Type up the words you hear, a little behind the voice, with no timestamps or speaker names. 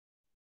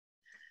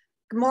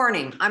Good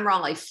morning. I'm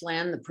Raleigh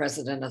Flynn, the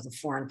president of the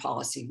Foreign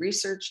Policy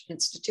Research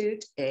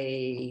Institute,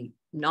 a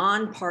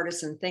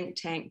nonpartisan think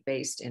tank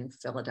based in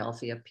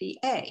Philadelphia,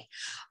 PA.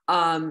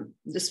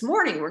 This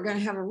morning, we're going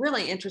to have a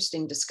really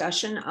interesting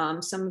discussion.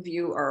 Some of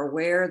you are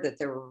aware that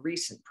there were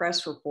recent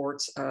press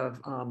reports of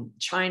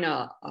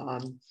China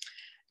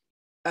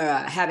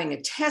having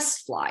a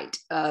test flight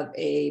of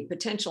a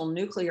potential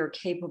nuclear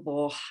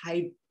capable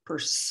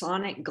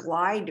hypersonic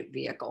glide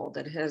vehicle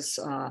that has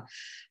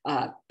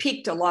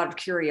piqued a lot of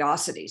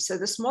curiosity. So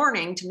this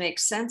morning, to make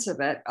sense of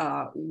it,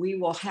 we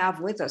will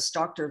have with us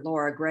Dr.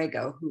 Laura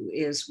Grego, who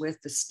is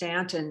with the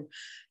Stanton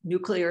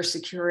Nuclear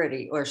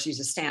Security, or she's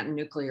a Stanton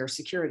Nuclear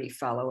Security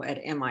Fellow at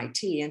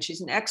MIT, and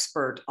she's an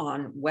expert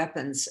on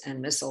weapons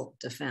and missile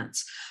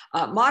defense.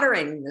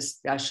 Moderating this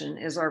discussion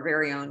is our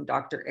very own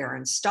Dr.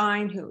 Aaron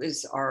Stein, who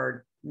is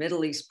our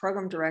Middle East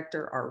Program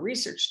Director, our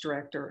Research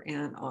Director,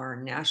 and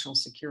our National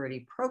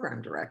Security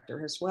Program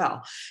Director as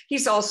well.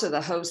 He's also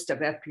the host of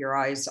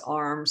FPRI's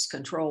Arms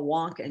Control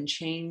Wonk and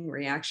Chain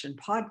Reaction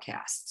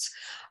podcasts.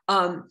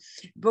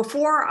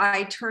 Before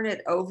I turn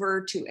it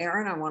over to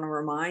Aaron, I want to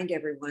remind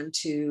everyone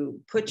to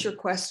put your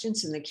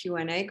questions in the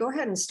Q&A. Go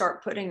ahead and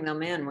start putting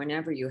them in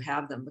whenever you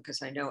have them,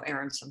 because I know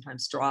Aaron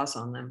sometimes draws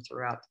on them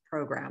throughout the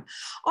program.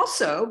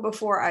 Also,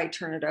 before I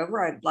turn it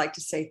over, I'd like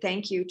to say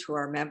thank you to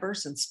our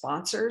members and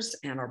sponsors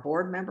and our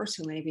board members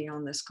who may be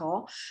on this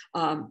call.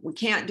 We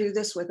can't do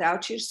this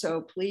without you, so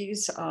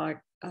please,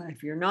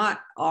 if you're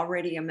not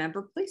already a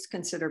member, please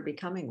consider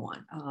becoming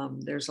one.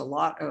 There's a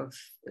lot of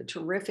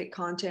terrific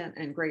content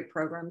and great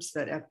programs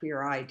that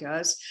FPRI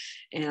does,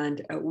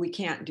 and we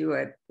can't do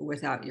it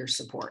without your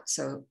support.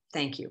 So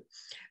thank you.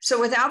 So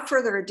without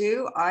further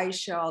ado, I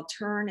shall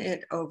turn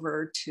it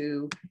over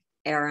to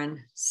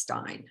Aaron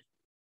Stein.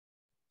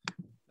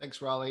 Thanks,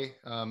 Raleigh,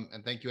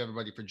 and thank you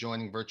everybody for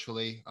joining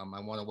virtually. I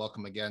want to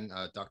welcome again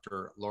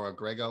Dr. Laura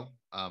Grego.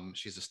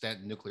 She's a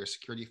Stanton Nuclear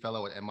Security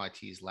Fellow at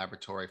MIT's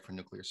Laboratory for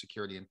Nuclear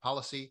Security and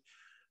Policy,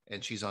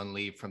 and she's on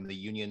leave from the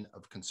Union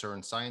of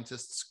Concerned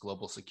Scientists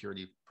Global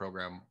Security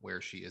Program, where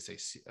she is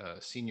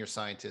a senior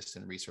scientist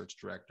and research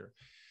director.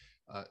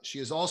 She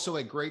is also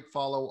a great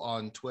follow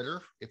on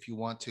Twitter if you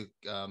want to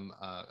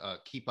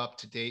keep up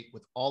to date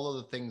with all of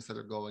the things that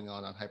are going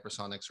on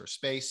hypersonics or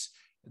space.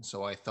 And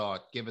so I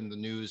thought, given the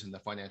news in the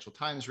Financial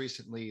Times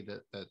recently,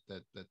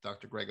 that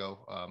Dr. Grego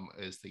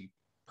is the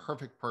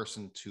perfect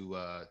person to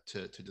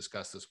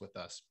discuss this with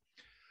us.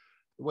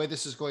 The way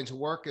this is going to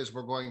work is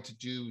we're going to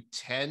do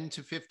 10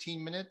 to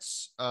 15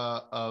 minutes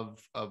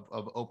of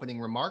opening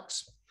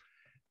remarks,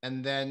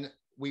 and then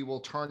we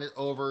will turn it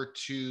over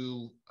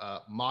to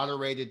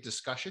moderated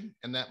discussion.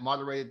 And that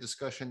moderated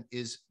discussion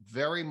is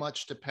very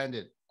much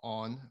dependent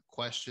on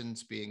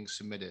questions being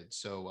submitted.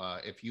 So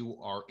if you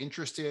are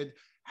interested,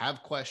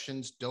 have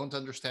questions, don't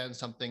understand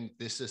something,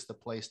 this is the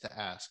place to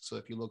ask. So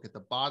if you look at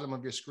the bottom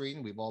of your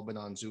screen, we've all been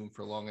on Zoom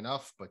for long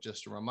enough, but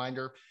just a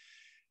reminder,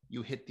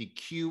 you hit the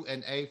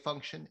Q&A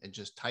function and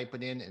just type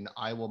it in and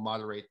I will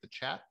moderate the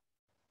chat.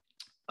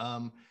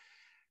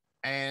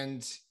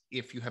 And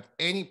if you have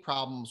any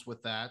problems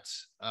with that,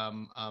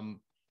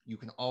 you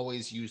can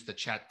always use the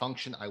chat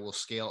function. I will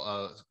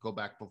go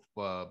back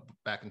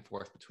and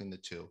forth between the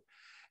two.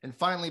 And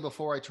finally,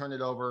 before I turn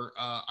it over,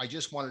 I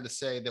just wanted to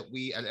say that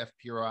we at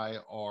FPRI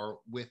are,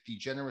 with the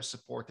generous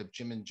support of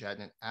Jim and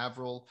Janet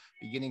Averill,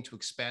 beginning to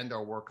expand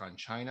our work on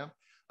China,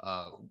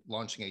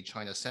 launching a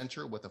China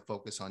Center with a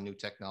focus on new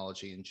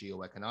technology and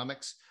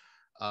geoeconomics.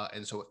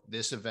 And so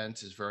this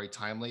event is very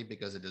timely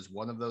because it is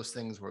one of those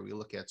things where we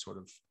look at sort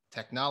of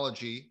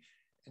technology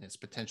and its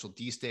potential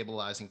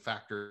destabilizing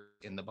factor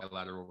in the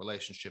bilateral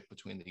relationship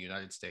between the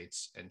United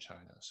States and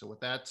China. So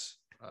with that,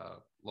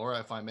 Laura,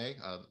 if I may,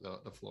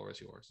 the floor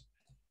is yours.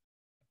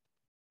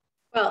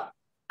 Well,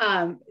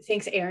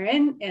 thanks,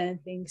 Aaron, and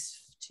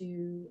thanks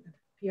to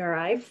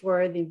FPRI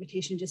for the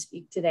invitation to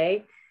speak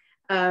today.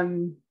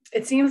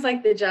 It seems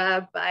like the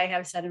job I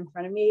have set in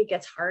front of me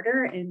gets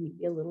harder and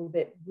maybe a little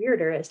bit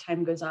weirder as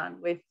time goes on,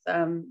 with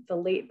the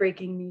late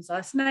breaking news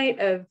last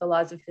night of the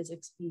laws of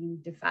physics being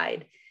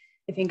defied.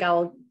 I think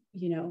I'll,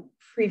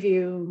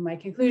 preview my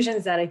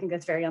conclusions that I think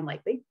that's very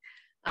unlikely.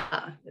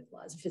 That the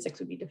laws of physics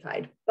would be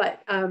defied.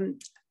 But I'm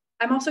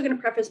also going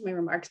to preface my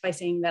remarks by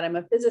saying that I'm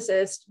a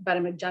physicist, but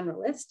I'm a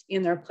generalist,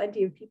 and there are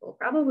plenty of people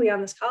probably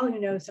on this call who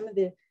know some of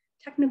the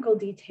technical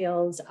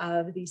details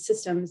of these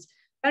systems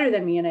better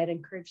than me, and I'd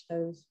encourage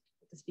those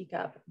to speak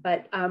up.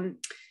 But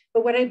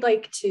what I'd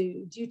like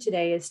to do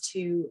today is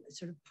to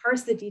sort of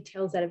parse the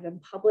details that have been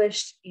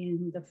published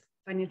in the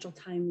Financial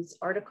Times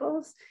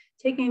articles,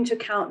 taking into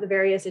account the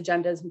various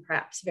agendas and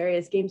perhaps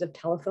various games of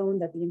telephone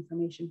that the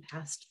information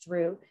passed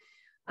through.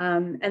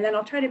 And then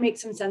I'll try to make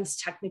some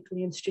sense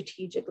technically and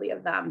strategically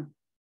of them.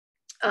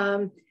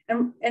 And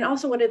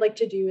also what I'd like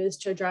to do is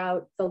to draw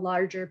out the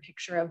larger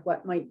picture of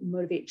what might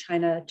motivate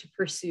China to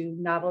pursue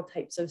novel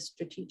types of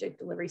strategic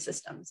delivery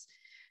systems.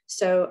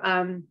 So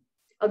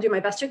I'll do my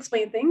best to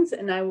explain things,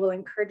 and I will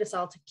encourage us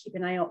all to keep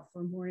an eye out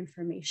for more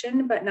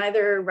information, but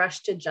neither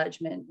rush to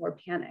judgment or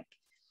panic.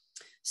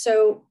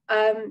 So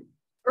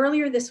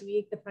Earlier this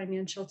week, the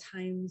Financial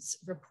Times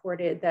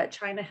reported that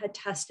China had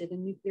tested a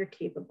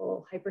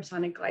nuclear-capable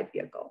hypersonic glide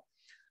vehicle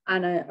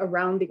on a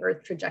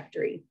around-the-Earth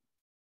trajectory.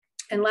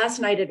 And last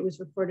night, it was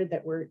reported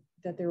that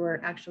there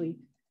were actually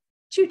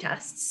 2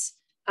 tests,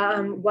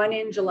 one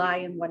in July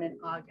and one in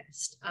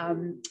August.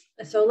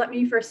 So let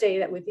me first say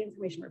that with the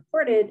information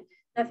reported,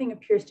 nothing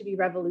appears to be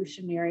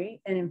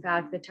revolutionary. And in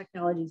fact, the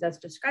technologies as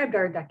described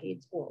are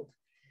decades old.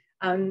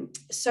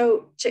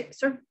 So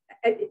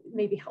it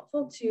may be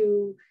helpful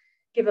to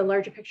give a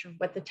larger picture of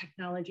what the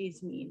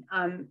technologies mean.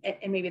 And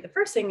maybe the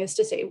first thing is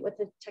to say what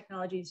the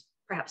technologies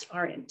perhaps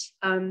aren't.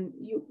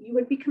 You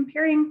would be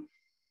comparing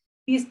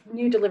these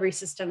new delivery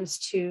systems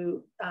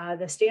to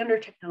the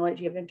standard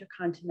technology of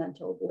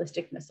intercontinental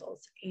ballistic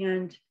missiles.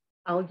 And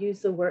I'll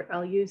use the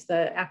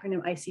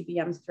acronym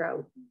ICBMs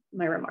throughout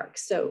my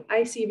remarks. So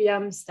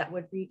ICBMs that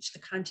would reach the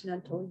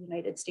continental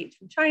United States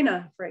from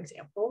China, for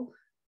example,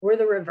 or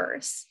the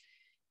reverse,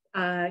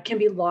 can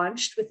be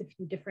launched with a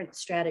few different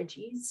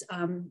strategies.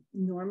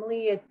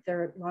 Normally,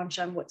 they're launched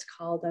on what's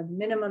called a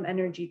minimum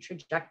energy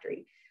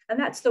trajectory. And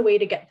that's the way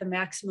to get the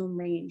maximum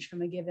range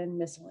from a given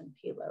missile and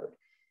payload.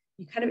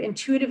 You kind of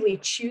intuitively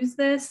choose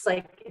this,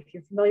 like if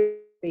you're familiar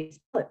with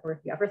baseball or if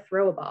you ever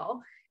throw a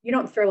ball, you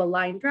don't throw a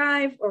line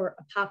drive or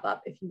a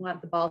pop-up if you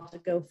want the ball to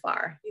go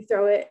far. You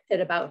throw it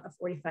at about a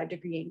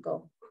 45-degree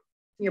angle.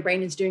 Your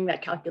brain is doing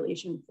that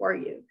calculation for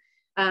you.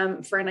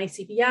 For an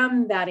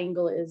ICBM, that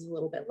angle is a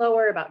little bit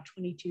lower, about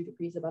 22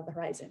 degrees above the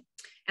horizon.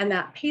 And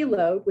that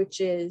payload, which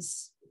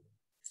is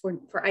for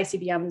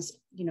ICBMs,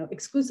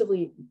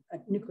 exclusively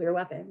nuclear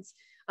weapons,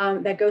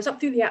 that goes up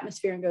through the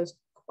atmosphere and goes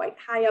quite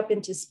high up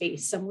into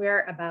space,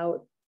 somewhere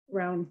about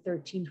around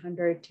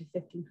 1,300 to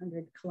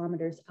 1,500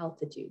 kilometers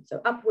altitude.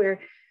 So up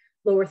where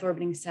low Earth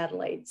orbiting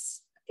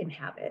satellites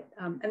inhabit.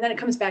 And then it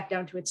comes back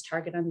down to its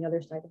target on the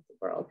other side of the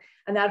world.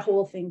 And that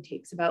whole thing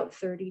takes about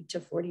 30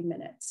 to 40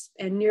 minutes.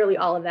 And nearly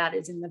all of that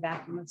is in the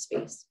vacuum of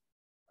space.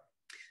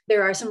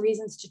 There are some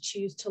reasons to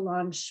choose to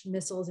launch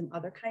missiles in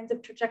other kinds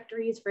of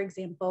trajectories. For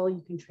example,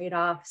 you can trade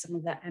off some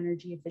of that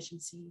energy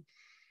efficiency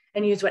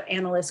and use what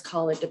analysts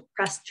call a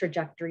depressed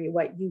trajectory,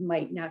 what you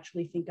might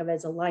naturally think of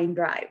as a line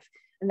drive.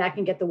 And that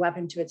can get the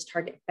weapon to its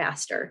target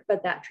faster,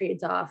 but that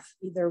trades off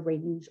either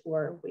range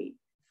or weight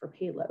for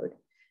payload.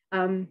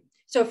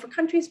 So for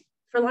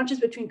launches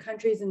between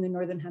countries in the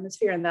Northern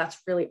Hemisphere, and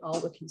that's really all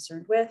we're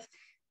concerned with,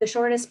 the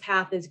shortest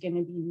path is going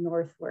to be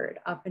northward,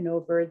 up and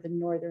over the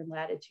northern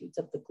latitudes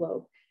of the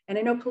globe. And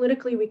I know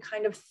politically we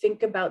kind of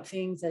think about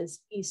things as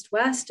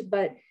east-west,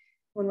 but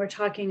when we're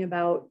talking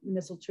about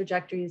missile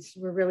trajectories,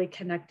 we're really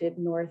connected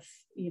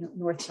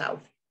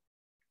north-south.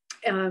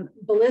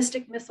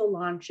 Ballistic missile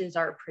launches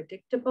are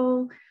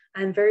predictable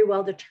and very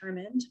well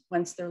determined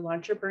once their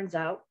launcher burns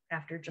out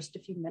after just a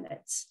few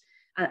minutes,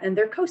 and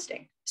they're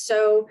coasting.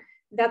 So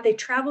that they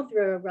travel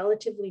through a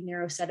relatively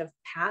narrow set of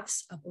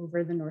paths up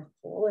over the North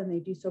Pole, and they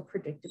do so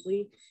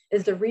predictably,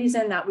 is the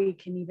reason that we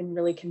can even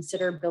really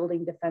consider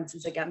building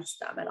defenses against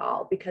them at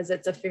all, because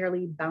it's a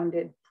fairly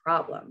bounded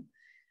problem.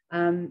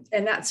 And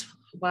that's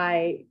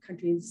why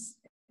countries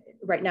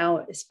right now,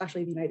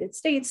 especially the United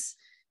States,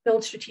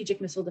 build strategic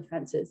missile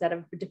defenses that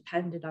have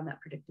depended on that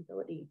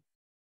predictability.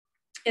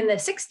 In the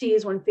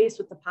 60s, when faced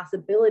with the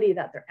possibility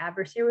that their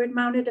adversary would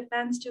mount a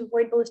defense to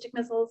avoid ballistic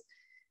missiles,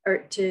 or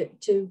to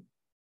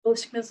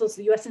ballistic missiles,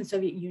 the US and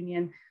Soviet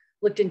Union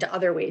looked into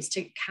other ways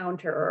to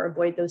counter or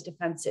avoid those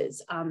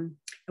defenses. And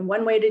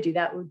one way to do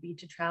that would be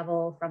to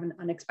travel from an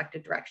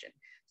unexpected direction.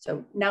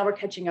 So now we're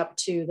catching up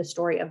to the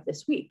story of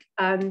this week.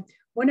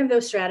 One of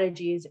those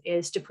strategies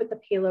is to put the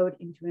payload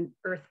into an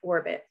Earth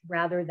orbit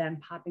rather than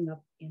popping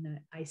up in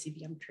an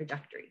ICBM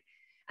trajectory,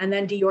 and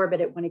then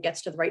deorbit it when it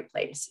gets to the right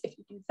place. If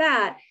you do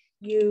that,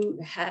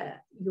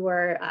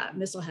 your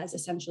missile has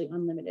essentially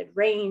unlimited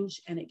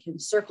range, and it can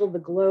circle the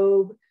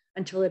globe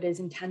until it is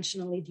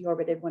intentionally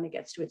deorbited when it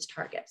gets to its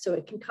target. So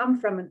it can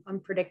come from an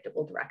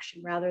unpredictable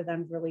direction rather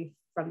than really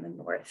from the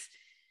north.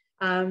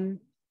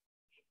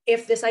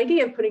 If this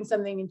idea of putting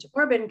something into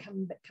orbit and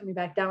coming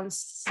back down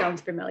sounds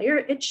familiar,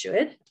 it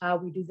should.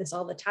 We do this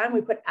all the time.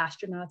 We put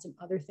astronauts and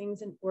other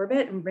things in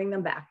orbit and bring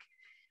them back.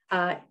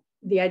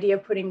 The idea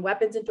of putting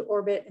weapons into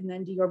orbit and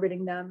then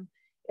deorbiting them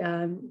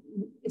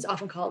is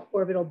often called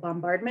orbital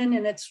bombardment,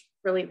 and it's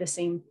really the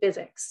same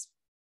physics.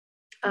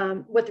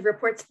 What the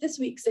reports this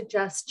week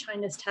suggest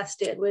China's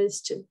tested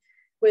was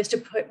to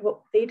put what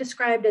they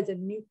described as a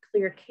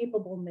nuclear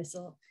capable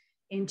missile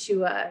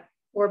into a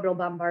orbital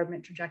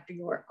bombardment trajectory,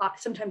 or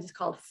sometimes it's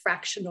called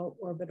fractional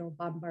orbital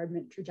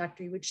bombardment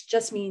trajectory, which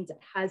just means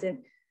it hasn't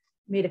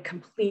made a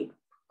complete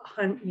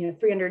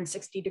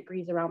 360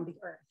 degrees around the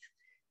Earth.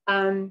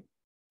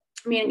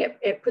 Meaning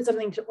it put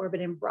something to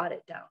orbit and brought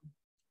it down.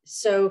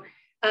 So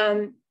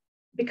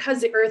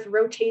because the Earth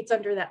rotates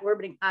under that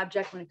orbiting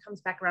object, when it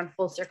comes back around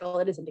full circle,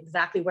 it isn't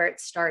exactly where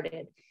it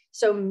started.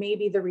 So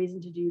maybe the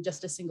reason to do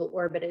just a single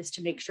orbit is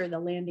to make sure the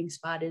landing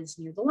spot is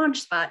near the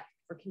launch spot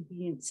for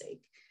convenience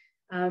sake.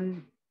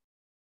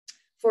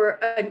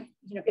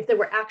 if there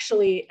were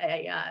actually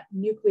a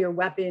nuclear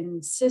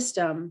weapon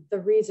system, the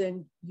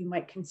reason you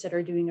might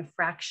consider doing a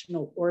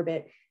fractional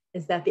orbit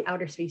is that the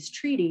Outer Space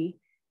Treaty,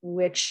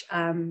 which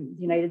the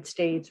United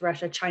States,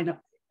 Russia, China,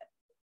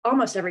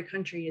 almost every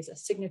country is a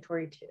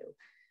signatory to,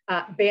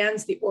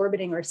 bans the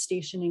orbiting or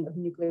stationing of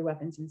nuclear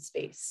weapons in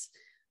space.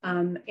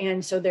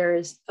 And so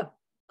there's a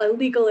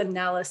legal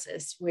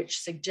analysis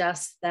which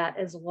suggests that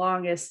as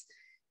long as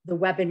the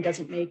weapon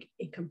doesn't make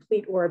a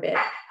complete orbit,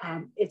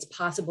 it's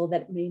possible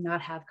that it may not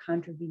have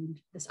contravened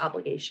this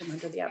obligation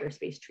under the Outer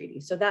Space Treaty.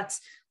 So that's,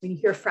 when you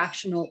hear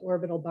fractional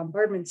orbital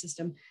bombardment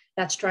system,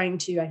 that's trying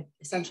to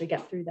essentially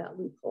get through that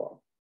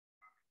loophole.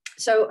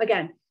 So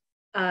again,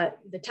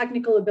 the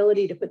technical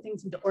ability to put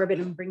things into orbit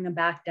and bring them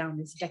back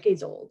down is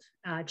decades old.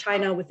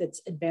 China, with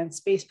its advanced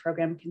space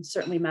program, can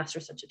certainly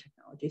master such a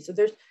technology. So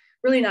there's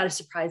really not a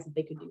surprise that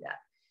they could do that.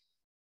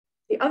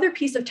 The other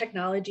piece of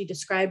technology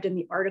described in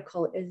the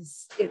article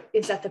is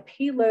that the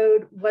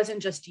payload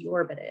wasn't just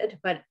deorbited,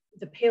 but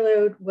the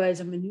payload was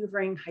a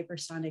maneuvering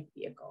hypersonic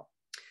vehicle.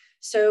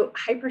 So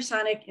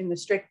hypersonic in the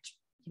strict,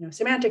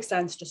 semantic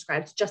sense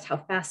describes just how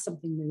fast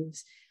something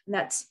moves. And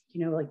that's,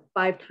 like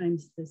 5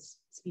 times the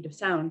speed of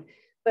sound.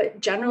 But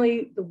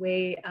generally the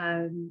way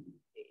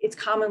it's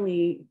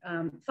commonly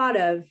thought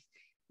of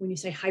when you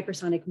say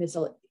hypersonic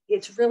missile,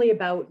 it's really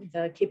about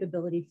the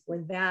capability for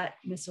that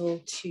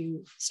missile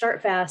to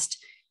start fast,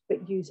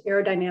 but use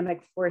aerodynamic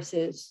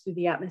forces through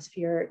the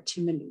atmosphere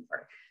to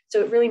maneuver.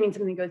 So it really means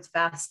something that goes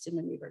fast and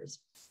maneuvers.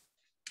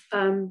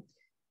 The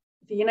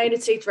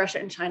United States, Russia,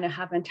 and China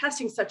have been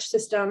testing such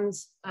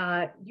systems,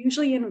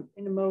 usually in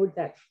a mode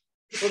that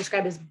people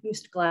describe as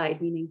boost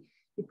glide, meaning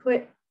you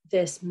put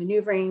this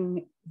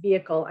maneuvering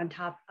vehicle on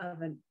top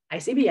of an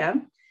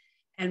ICBM,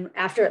 and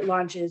after it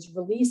launches,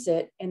 release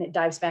it, and it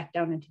dives back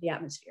down into the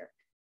atmosphere.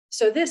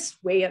 So this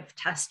way of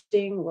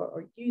testing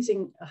or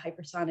using a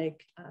hypersonic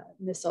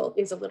missile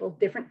is a little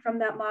different from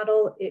that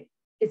model. It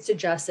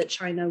suggests that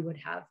China would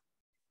have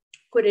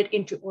put it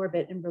into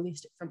orbit and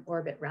released it from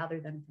orbit rather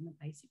than from an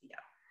ICBM.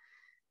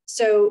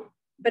 So,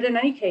 but in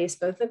any case,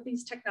 both of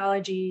these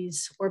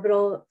technologies,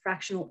 orbital,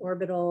 fractional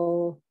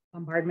orbital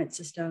bombardment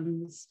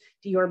systems,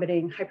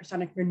 deorbiting,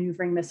 hypersonic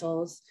maneuvering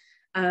missiles,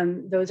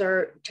 those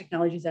are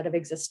technologies that have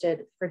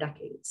existed for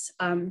decades.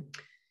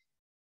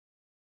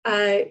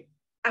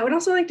 I would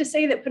also like to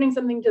say that putting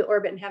something to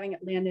orbit and having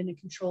it land in a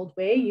controlled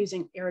way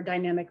using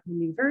aerodynamic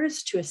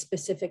maneuvers to a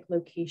specific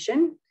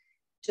location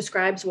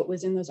describes what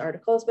was in those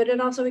articles, but it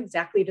also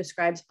exactly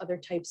describes other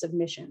types of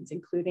missions,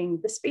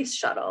 including the space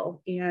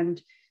shuttle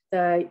and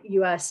the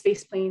US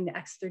space plane, the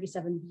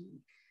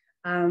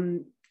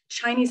X-37B.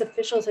 Chinese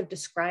officials have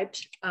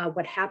described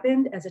what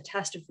happened as a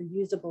test of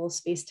reusable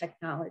space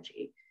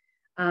technology.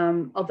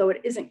 Although it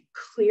isn't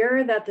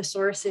clear that the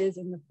sources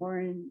in the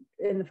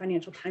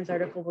Financial Times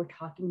article were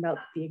talking about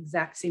the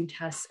exact same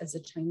tests as the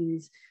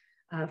Chinese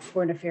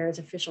foreign affairs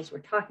officials were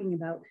talking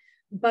about,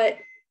 but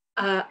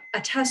a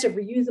test of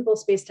reusable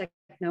space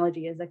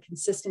technology is a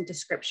consistent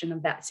description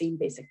of that same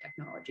basic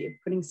technology of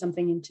putting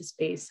something into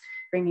space,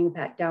 bringing it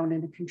back down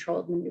in a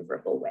controlled,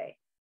 maneuverable way.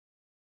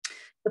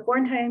 The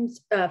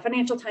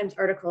Financial Times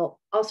article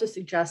also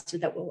suggested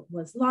that what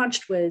was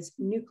launched was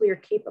nuclear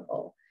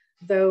capable,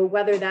 though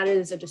whether that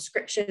is a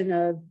description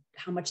of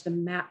how much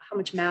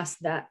mass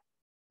that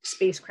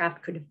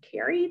spacecraft could have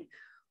carried,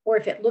 or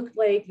if it looked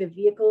like the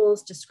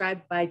vehicles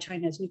described by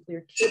China as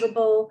nuclear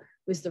capable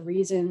was the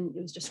reason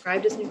it was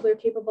described as nuclear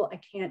capable, I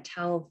can't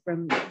tell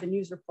from the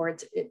news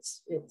reports.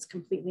 It's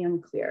completely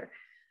unclear.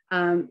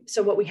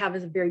 So what we have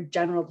is a very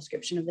general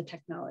description of the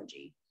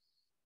technology.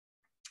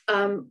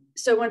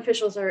 So when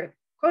officials are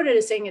quoted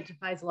as saying it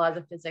defies the laws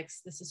of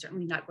physics, this is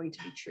certainly not going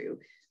to be true.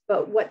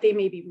 But what they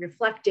may be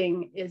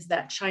reflecting is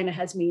that China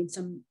has made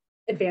some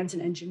advance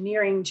in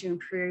engineering to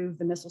improve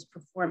the missile's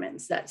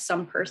performance that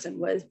some person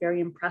was very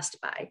impressed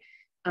by,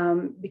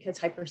 because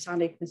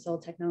hypersonic missile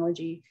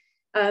technology,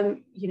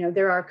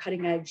 there are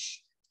cutting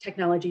edge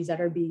technologies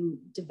that are being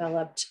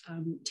developed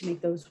to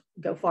make those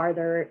go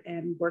farther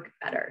and work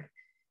better.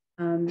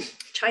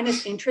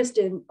 China's interest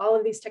in all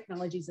of these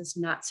technologies is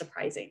not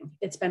surprising.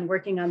 It's been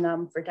working on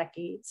them for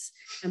decades,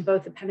 and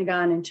both the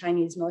Pentagon and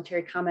Chinese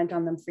military comment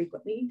on them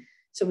frequently.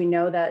 So we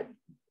know that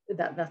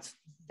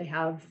they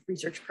have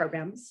research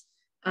programs.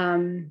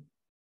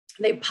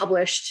 They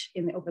published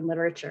in the open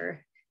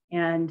literature,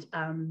 and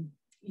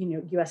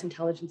U.S.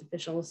 intelligence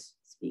officials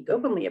speak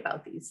openly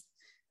about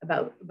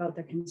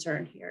their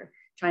concern here.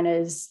 China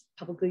has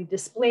publicly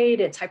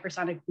displayed its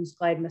hypersonic boost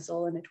glide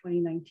missile in a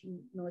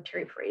 2019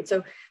 military parade.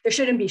 So there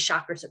shouldn't be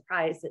shock or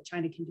surprise that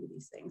China can do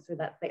these things, or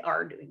that they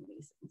are doing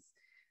these things.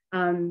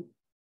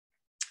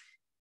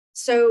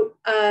 So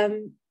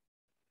I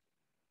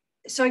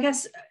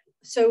guess,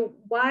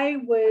 why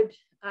would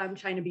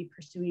China be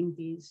pursuing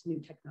these new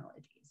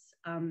technologies?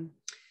 I'm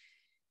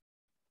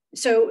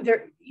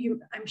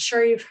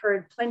sure you've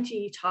heard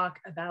plenty talk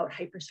about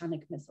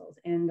hypersonic missiles,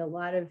 and a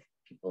lot of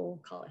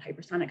people call it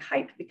hypersonic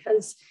hype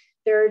because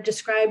they're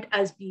described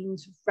as being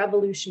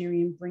revolutionary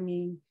in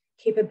bringing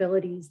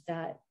capabilities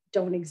that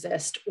don't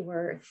exist,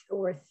 or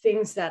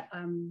things that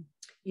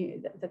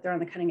that they're on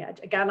the cutting edge.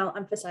 Again, I'll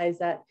emphasize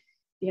that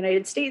the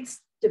United States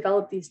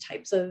developed these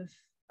types of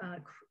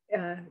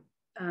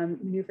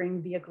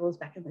maneuvering vehicles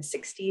back in the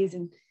 60s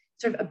and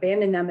sort of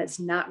abandoned them as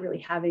not really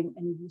having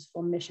any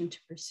useful mission to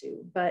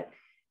pursue. But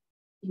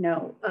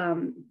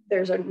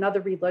there's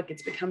another relook.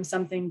 It's become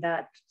something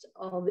that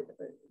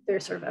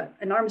there's sort of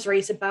an arms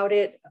race about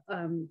it.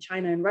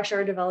 China and Russia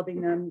are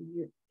developing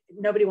them.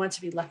 Nobody wants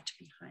to be left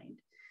behind.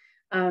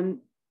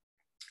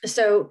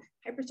 So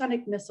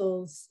hypersonic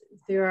missiles,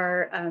 there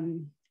are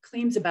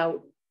claims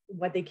about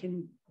what they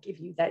can give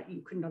you that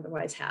you couldn't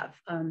otherwise have.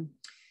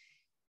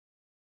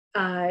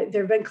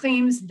 There have been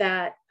claims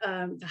that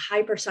the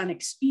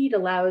hypersonic speed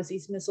allows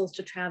these missiles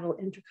to travel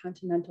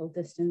intercontinental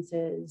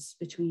distances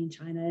between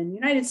China and the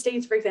United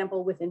States, for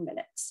example, within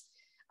minutes,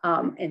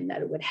 and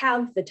that it would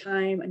have the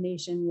time a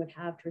nation would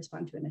have to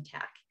respond to an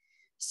attack.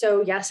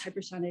 So yes,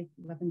 hypersonic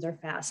weapons are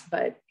fast,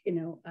 but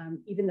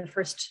even the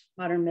first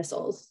modern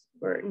missiles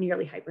were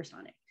nearly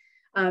hypersonic.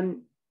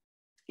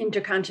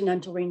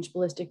 Intercontinental range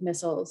ballistic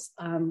missiles,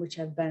 which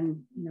have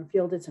been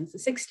fielded since the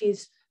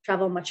 60s,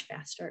 travel much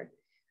faster.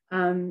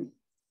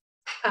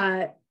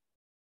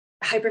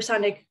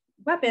 Hypersonic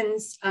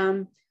weapons,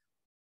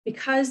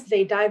 because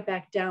they dive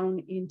back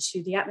down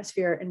into the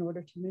atmosphere in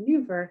order to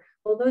maneuver,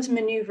 well, those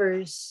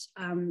maneuvers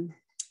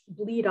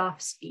bleed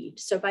off speed.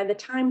 So by the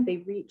time they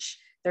reach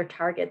their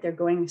target, they're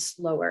going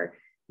slower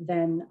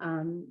than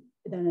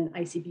an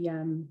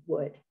ICBM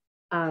would.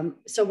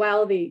 So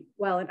while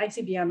an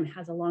ICBM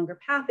has a longer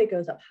path, it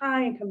goes up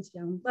high and comes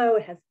down low,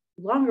 it has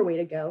a longer way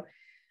to go.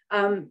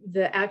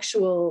 The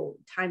actual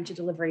time to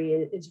delivery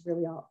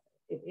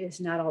is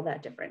not all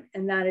that different.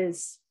 And that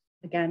is,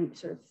 again,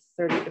 sort of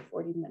 30 to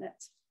 40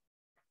 minutes.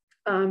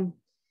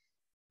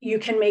 You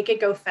can make it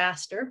go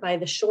faster by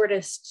the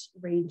shortest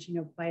range,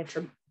 by a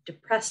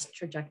depressed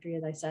trajectory,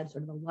 as I said,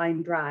 sort of a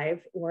line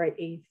drive, or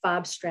a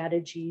FOBS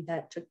strategy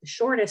that took the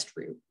shortest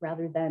route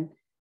rather than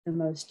the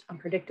most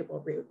unpredictable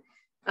route.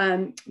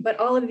 But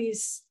all of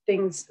these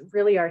things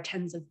really are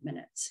tens of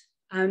minutes.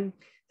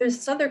 There's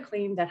this other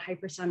claim that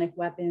hypersonic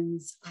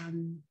weapons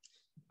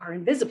are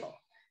invisible.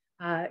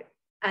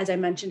 As I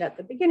mentioned at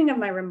the beginning of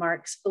my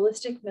remarks,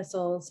 ballistic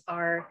missiles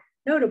are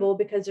notable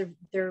because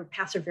their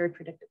paths are very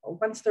predictable.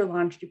 Once they're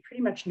launched, you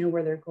pretty much know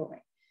where they're going.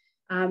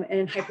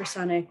 And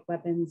hypersonic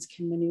weapons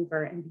can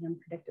maneuver and be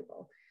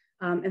unpredictable,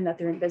 and that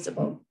they're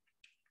invisible.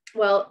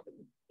 Well,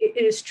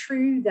 it is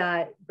true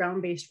that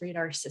ground-based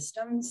radar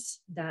systems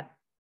that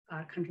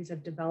countries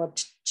have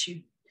developed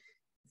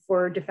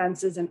for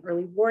defenses and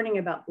early warning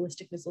about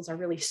ballistic missiles are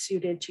really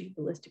suited to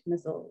ballistic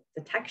missile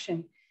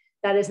detection.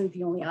 That isn't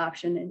the only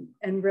option.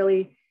 And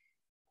really,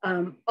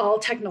 all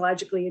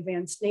technologically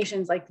advanced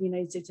nations like the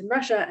United States and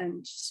Russia,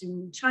 and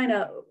soon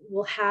China,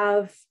 will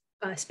have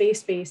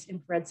space-based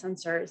infrared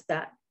sensors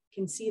that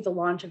can see the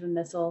launch of a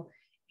missile.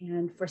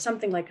 And for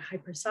something like a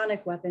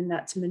hypersonic weapon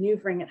that's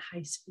maneuvering at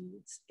high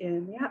speeds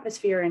in the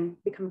atmosphere and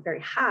become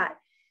very hot,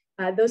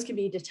 those can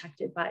be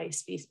detected by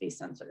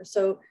space-based sensors.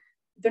 So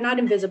they're not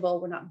invisible,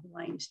 we're not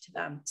blind to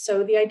them.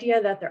 So the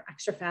idea that they're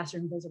extra fast or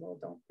invisible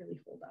don't really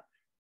hold up.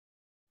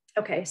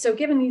 Okay, so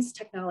given these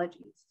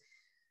technologies,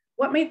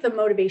 what might the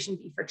motivation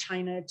be for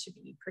China to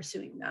be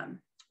pursuing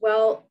them?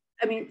 Well,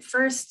 I mean,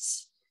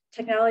 first,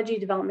 technology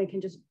development can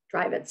just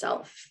drive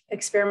itself.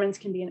 Experiments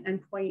can be an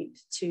endpoint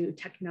to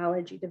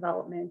technology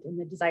development and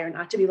the desire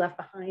not to be left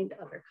behind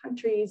other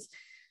countries,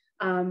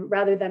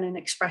 rather than an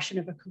expression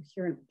of a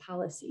coherent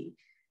policy.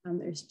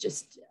 There's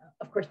just,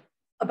 of course,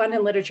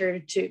 abundant literature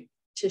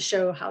to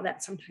show how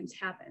that sometimes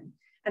happens.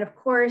 And of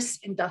course,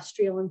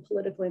 industrial and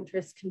political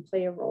interests can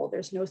play a role.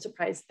 There's no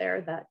surprise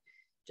there that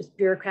just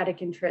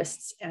bureaucratic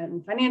interests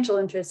and financial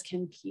interests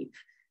can keep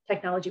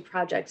technology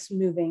projects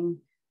moving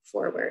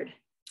forward.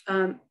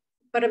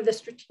 But of the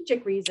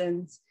strategic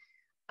reasons,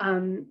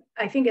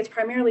 I think it's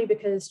primarily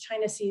because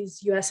China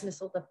sees US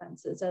missile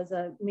defenses as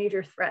a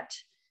major threat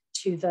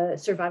to the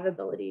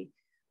survivability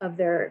of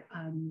their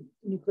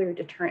nuclear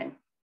deterrent.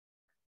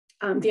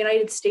 The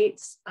United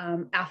States,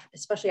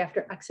 especially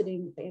after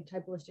exiting the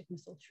Anti-Ballistic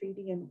Missile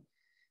Treaty in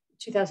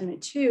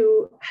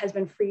 2002, has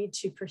been free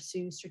to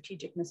pursue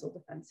strategic missile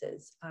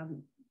defenses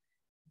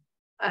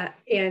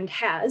and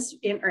has,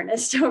 in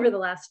earnest, over the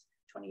last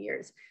 20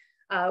 years,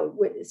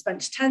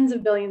 spent tens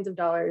of billions of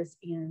dollars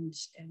and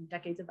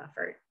decades of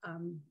effort.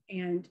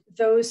 And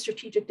those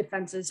strategic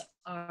defenses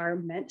are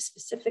meant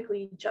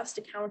specifically just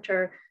to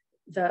counter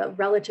the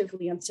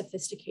relatively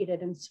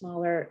unsophisticated and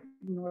smaller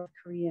North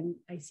Korean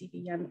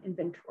ICBM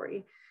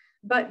inventory.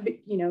 But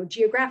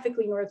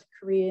geographically, North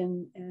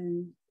Korean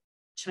and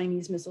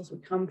Chinese missiles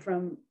would come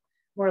from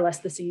more or less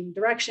the same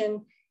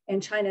direction.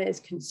 And China is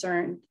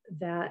concerned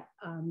that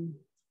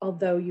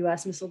although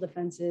US missile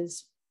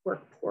defenses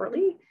work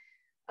poorly,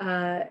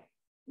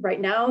 right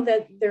now,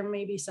 that there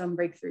may be some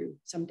breakthrough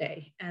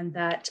someday, and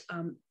that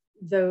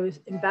those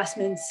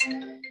investments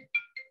in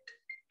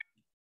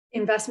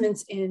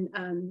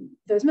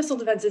those missile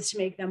defenses to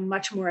make them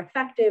much more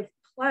effective,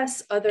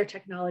 plus other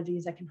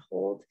technologies that can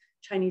hold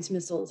Chinese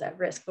missiles at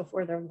risk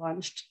before they're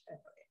launched,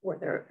 or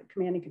their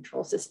command and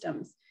control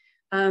systems,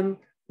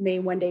 may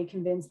one day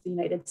convince the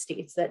United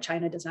States that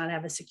China does not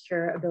have a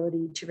secure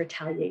ability to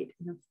retaliate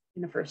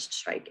in a first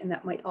strike, and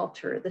that might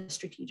alter the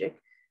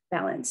strategic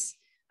balance.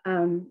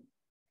 I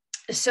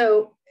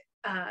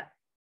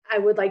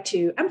would like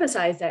to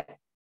emphasize that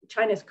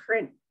China's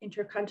current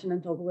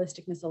intercontinental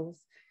ballistic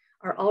missiles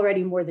are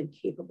already more than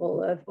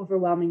capable of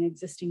overwhelming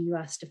existing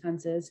US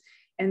defenses,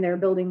 and they're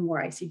building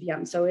more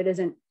ICBMs. So it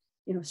isn't,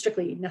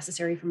 strictly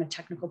necessary from a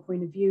technical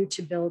point of view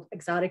to build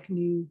exotic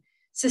new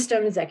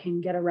systems that can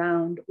get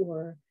around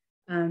or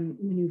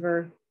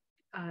maneuver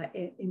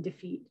and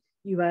defeat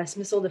US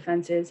missile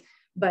defenses.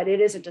 But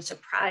it isn't a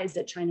surprise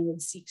that China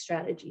would seek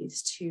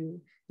strategies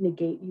to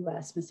negate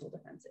US missile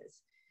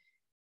defenses.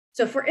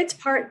 So for its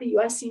part, the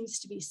US seems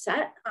to be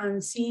set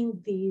on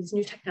seeing these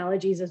new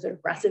technologies as an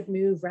aggressive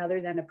move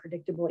rather than a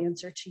predictable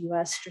answer to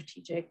US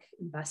strategic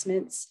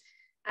investments.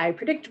 I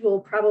predict we'll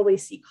probably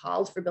see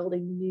calls for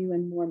building new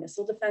and more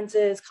missile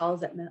defenses,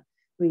 calls that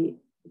we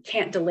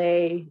can't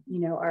delay,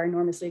 our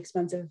enormously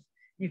expensive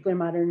nuclear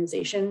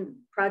modernization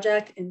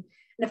project. And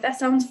if that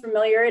sounds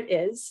familiar, it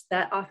is.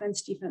 That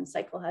offense-defense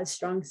cycle has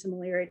strong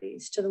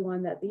similarities to the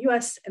one that the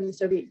US and the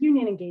Soviet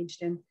Union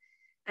engaged in.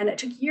 And it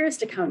took years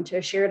to come to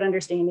a shared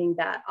understanding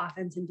that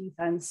offense and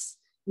defense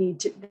need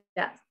to,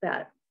 that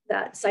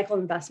cycle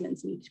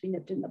investments need to be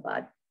nipped in the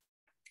bud.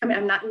 I mean,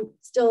 I'm not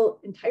still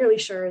entirely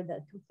sure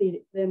that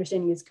the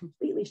understanding is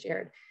completely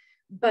shared,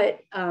 but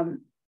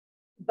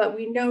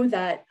we know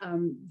that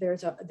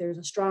there's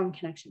a strong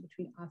connection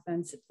between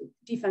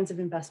defensive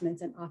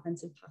investments and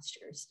offensive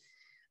postures.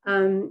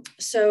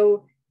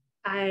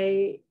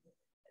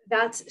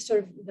 That's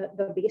sort of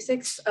the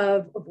basics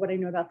of what I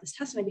know about this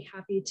test, and I'd be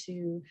happy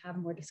to have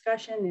more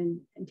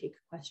discussion and take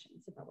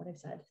questions about what I've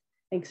said.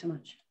 Thanks so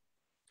much.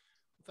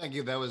 Thank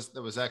you. That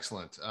was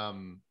excellent.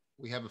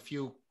 We have a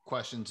few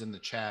questions in the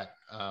chat,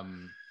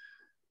 and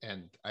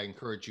I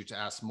encourage you to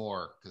ask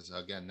more because,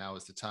 again, now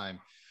is the time.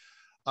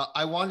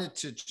 I wanted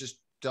to just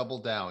double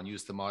down,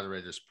 use the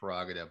moderator's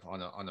prerogative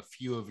on a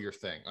few of your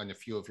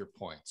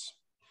points.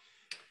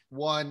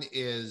 One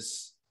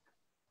is,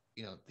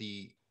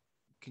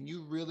 can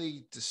you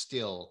really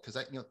distill, because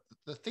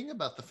the thing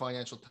about the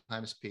Financial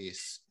Times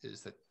piece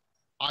is that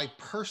I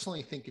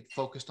personally think it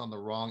focused on the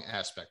wrong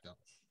aspect of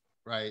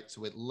it, right?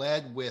 So it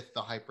led with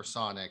the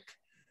hypersonic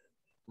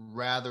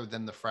rather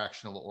than the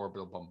fractional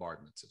orbital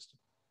bombardment system.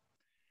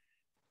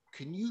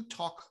 Can you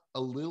talk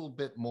a little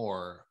bit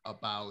more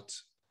about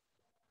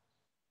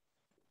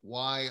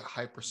why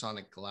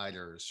hypersonic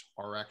gliders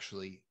are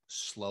actually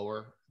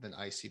slower than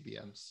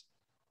ICBMs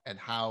and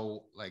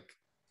how,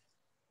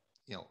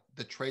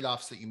 the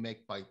trade-offs that you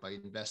make by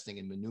investing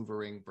in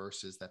maneuvering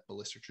versus that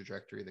ballistic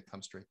trajectory that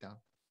comes straight down?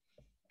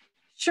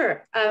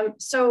 Sure.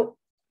 So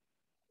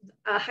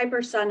a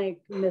hypersonic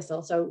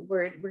missile, so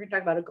we're going to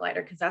talk about a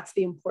glider because that's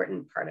the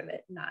important part of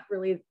it, not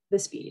really the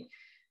speed.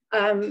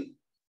 What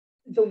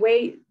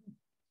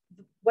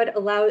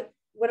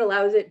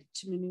allows it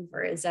to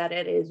maneuver is that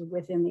it is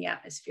within the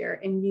atmosphere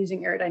and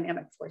using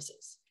aerodynamic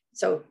forces.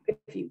 So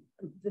the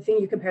thing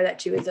you compare that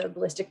to is a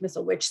ballistic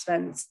missile, which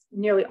spends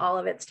nearly all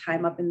of its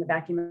time up in the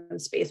vacuum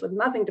of space with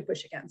nothing to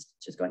push against,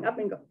 just going up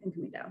and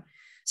coming down.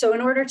 So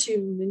in order to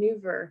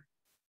maneuver,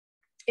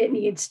 it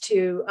needs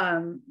to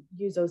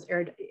use those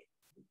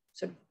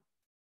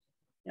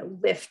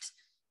lift.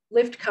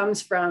 Lift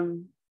comes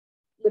from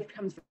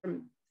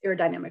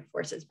aerodynamic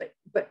forces, but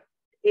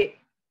it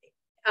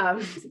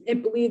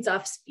bleeds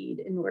off speed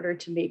in order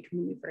to make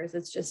maneuvers.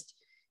 It's just,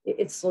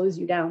 it slows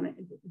you down,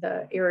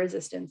 the air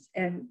resistance.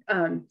 And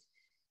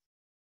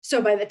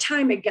so by the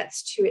time it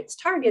gets to its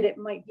target, it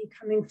might be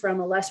coming from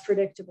a less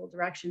predictable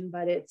direction,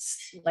 but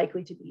it's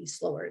likely to be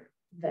slower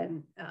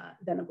than a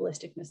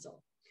ballistic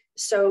missile.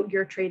 So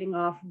you're trading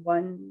off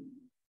one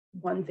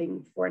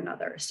thing for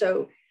another.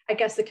 So I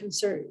guess the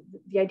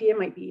idea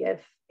might be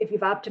if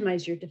you've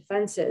optimized your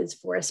defenses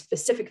for a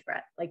specific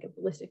threat, like a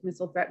ballistic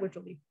missile threat, which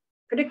will be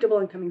predictable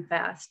and coming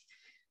fast,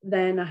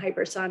 then a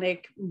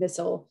hypersonic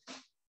missile,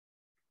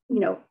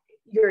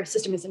 your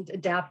system isn't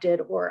adapted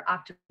or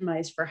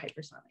optimized for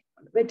hypersonic.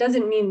 It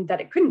doesn't mean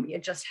that it couldn't be.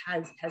 It just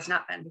has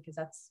not been, because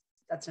that's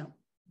not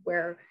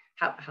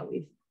how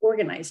we've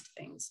organized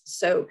things.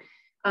 So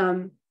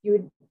you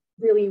would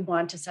really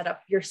want to set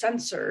up your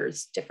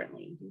sensors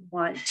differently. You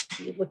want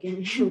to be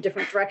looking in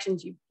different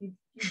directions. You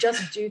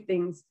just do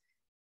things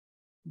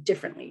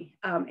differently,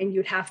 and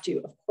you'd have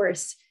to, of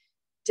course,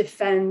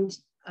 defend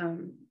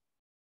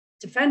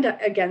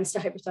against a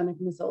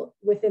hypersonic missile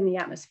within the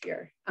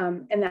atmosphere.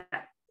 And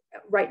that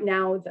right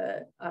now,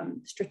 the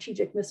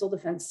strategic missile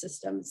defense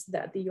systems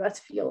that the US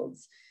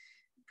fields,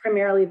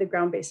 primarily the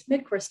ground-based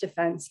mid-course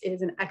defense,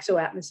 is an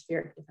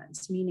exo-atmospheric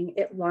defense, meaning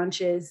it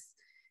launches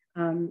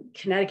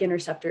kinetic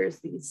interceptors,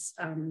 these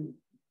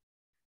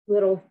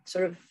little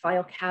sort of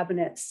file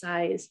cabinet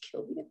size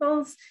kill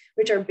vehicles,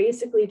 which are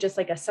basically just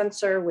like a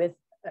sensor with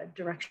a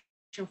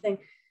directional thing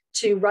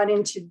to run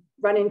into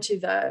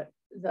the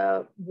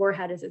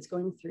warhead as it's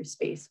going through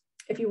space.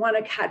 if you want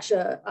to catch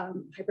a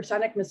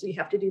hypersonic missile, you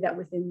have to do that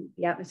within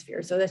the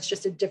atmosphere. So that's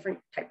just a different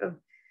type of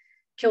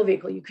kill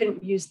vehicle. You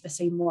couldn't use the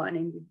same one,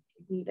 and you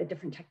need a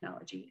different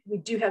technology. We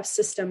do have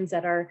systems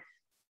that are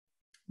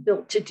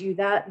built to do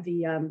that.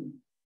 The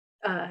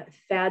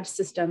THAAD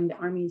system, the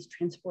Army's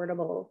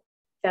transportable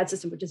THAAD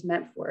system, which is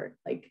meant for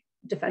like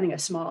defending a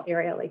small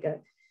area, like a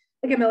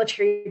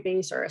military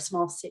base or a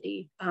small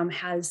city,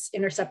 has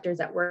interceptors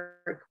that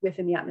work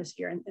within the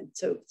atmosphere. And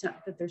so it's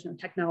not that there's no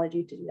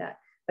technology to do that,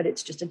 but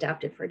it's just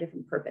adapted for a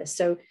different purpose.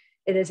 So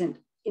it isn't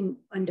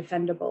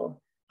undefendable.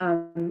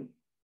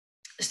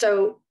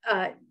 So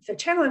the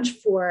challenge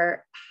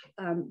for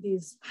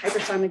these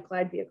hypersonic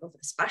glide vehicles,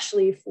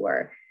 especially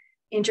for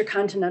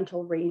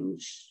intercontinental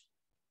range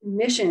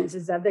missions,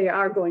 is that they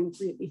are going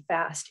really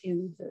fast,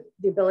 and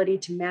the ability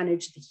to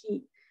manage the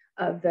heat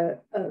of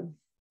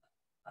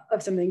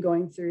something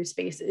going through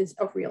space is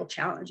a real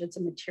challenge. It's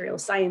a material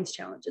science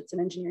challenge. It's an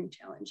engineering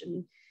challenge. I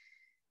mean,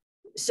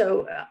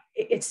 so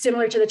it's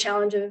similar to the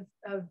challenge of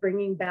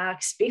bringing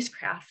back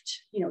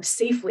spacecraft,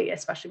 safely,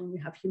 especially when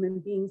you have human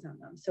beings on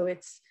them. So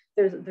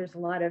there's a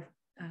lot of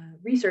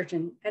research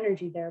and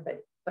energy there,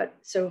 but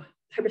so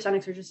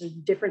hypersonics are just a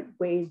different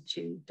way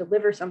to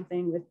deliver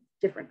something with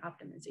different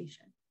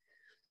optimization.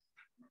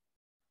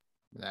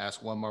 I'm going to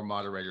ask one more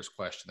moderator's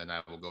question, then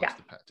I will go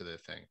to the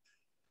thing.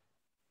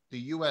 The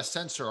US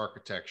sensor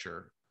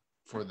architecture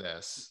for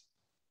this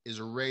is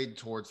arrayed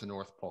towards the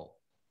North Pole,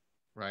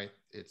 right?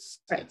 It's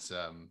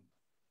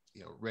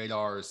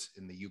radars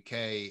in the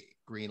UK,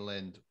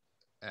 Greenland,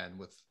 and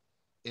with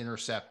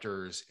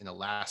interceptors in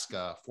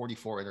Alaska,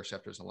 44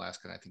 interceptors in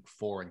Alaska, and I think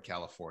 4 in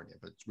California,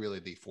 but it's really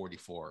the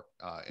 44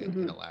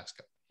 in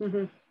Alaska.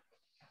 Mm-hmm.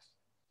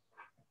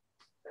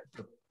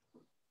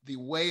 The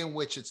way in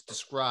which it's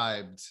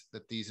described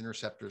that these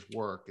interceptors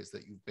work is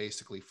that you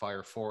basically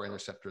fire 4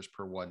 interceptors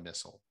per 1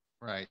 missile,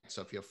 right?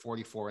 So if you have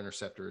 44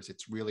 interceptors,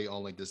 it's really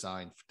only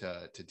designed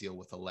to deal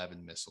with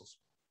 11 missiles.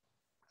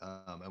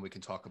 And we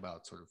can talk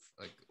about sort of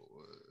like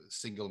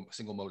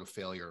single mode of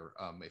failure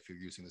if you're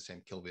using the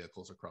same kill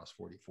vehicles across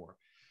 44.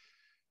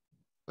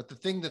 But the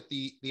thing that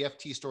the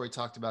FT story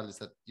talked about is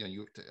that,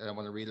 I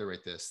want to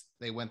reiterate this,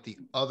 they went the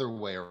other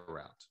way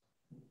around.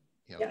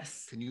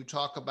 Yes. Can you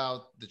talk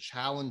about the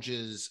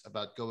challenges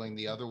about going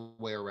the other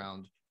way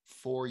around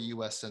for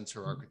US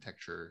sensor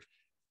architecture,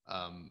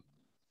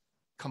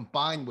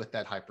 combined with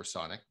that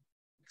hypersonic?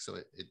 So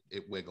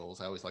it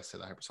wiggles. I always like to say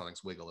the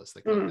hypersonics wiggle as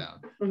they come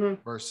down,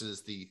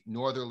 versus the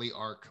northerly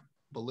arc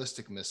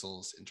ballistic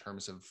missiles in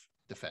terms of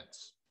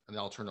defense. And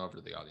then I'll turn over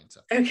to the audience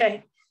after.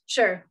 Okay,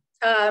 sure.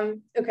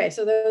 Okay,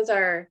 so those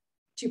are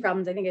 2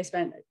 problems. I think I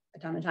spent a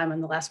ton of time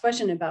on the last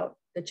question about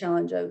the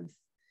challenge of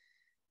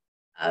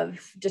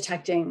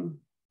detecting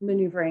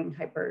maneuvering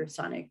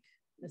hypersonic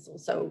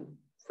missiles. So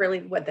really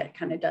what that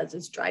kind of does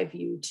is drive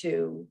you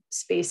to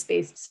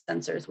space-based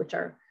sensors, which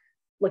are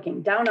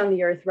looking down on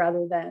the Earth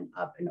rather than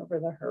up and over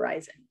the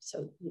horizon.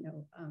 So,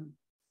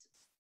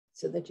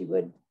 so that you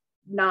would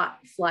not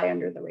fly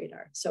under the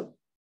radar. So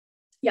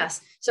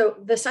yes, so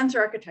the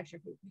sensor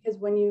architecture, because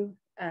when you,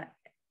 and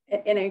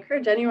I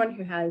encourage anyone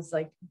who has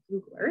like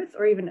Google Earth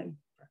or even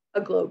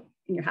a globe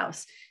in your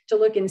house to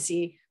look and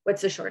see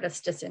what's the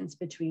shortest distance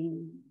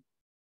between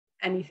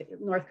anything,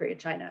 North Korea,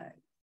 China,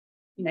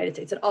 United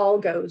States. It all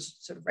goes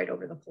sort of right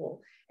over the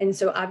pole. And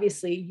so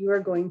obviously you are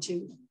going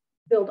to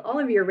build all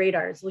of your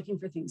radars looking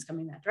for things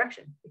coming that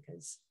direction,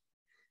 because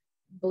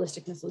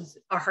ballistic missiles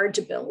are hard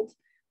to build.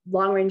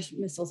 Long range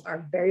missiles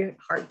are very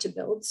hard to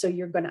build. So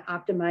you're going to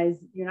optimize.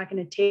 You're not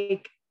going to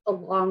take a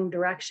long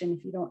direction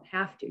if you don't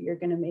have to. You're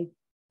going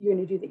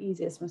to do the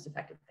easiest, most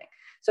effective thing.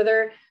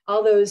 So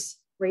all those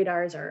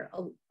radars are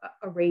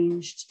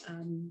arranged,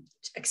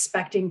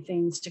 expecting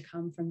things to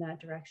come from that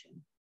direction.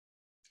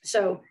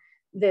 So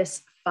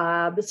this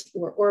FOBS,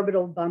 or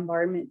orbital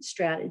bombardment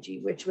strategy,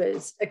 which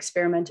was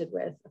experimented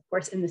with, of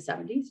course, in the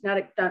 70s,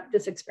 not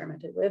just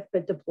experimented with,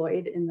 but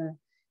deployed in the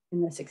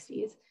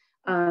 60s.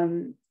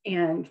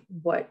 And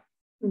what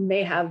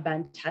may have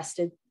been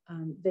tested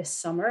this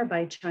summer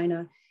by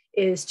China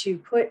is to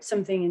put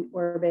something in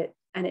orbit,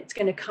 and it's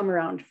going to come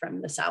around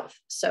from the south.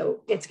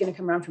 So it's going to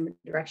come around from a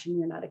direction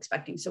you're not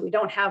expecting. So we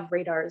don't have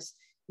radars,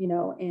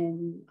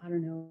 in, I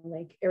don't know,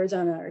 like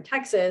Arizona or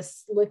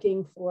Texas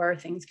looking for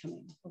things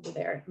coming over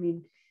there. I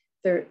mean,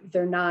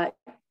 they're not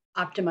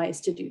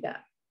optimized to do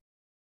that.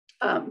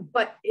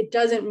 But it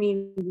doesn't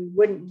mean we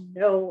wouldn't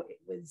know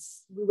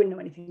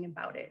anything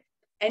about it.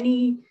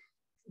 Any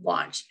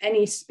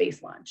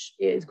space launch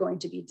is going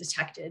to be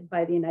detected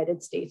by the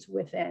United States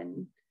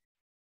within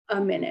a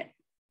minute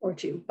or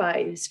 2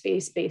 by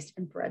space-based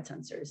infrared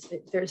sensors.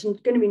 There's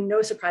going to be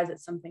no surprise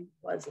that something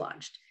was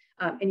launched.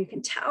 And you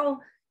can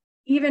tell,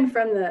 even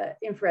from the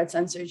infrared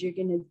sensors, you're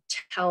going to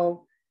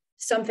tell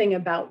something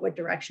about what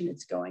direction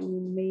it's going.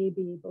 You may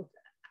be able to,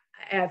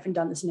 I haven't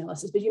done this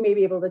analysis, but you may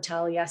be able to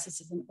tell, yes,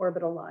 this is an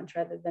orbital launch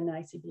rather than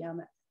an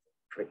ICBM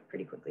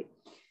pretty quickly.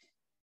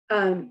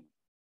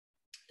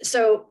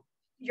 So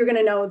you're going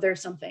to know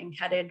there's something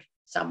headed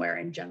somewhere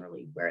and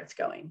generally where it's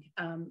going.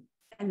 And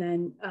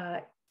then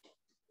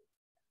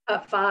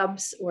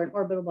FOBS, or an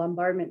orbital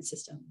bombardment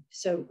system.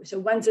 So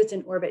once it's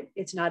in orbit,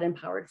 it's not in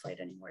powered flight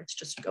anymore. It's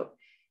just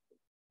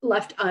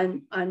left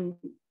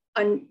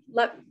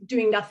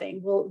doing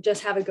nothing. We'll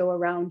just have it go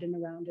around and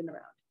around and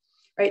around,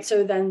 right?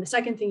 So then the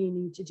second thing you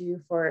need to do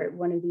for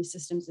one of these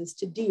systems is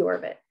to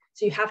deorbit.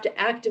 So you have to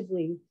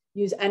actively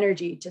use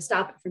energy to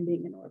stop it from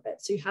being in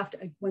orbit. So you have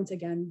to, once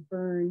again,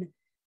 burn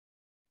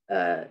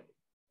an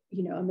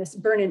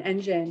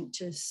engine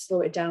to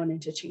slow it down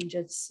and to change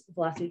its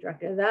velocity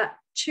director. That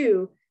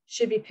too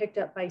should be picked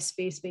up by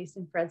space-based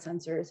infrared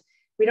sensors.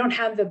 We don't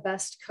have the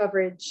best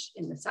coverage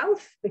in the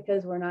south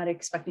because we're not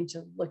expecting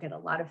to look at a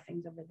lot of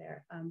things over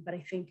there. But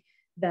I think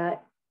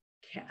that,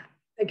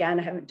 again,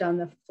 I haven't done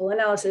the full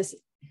analysis.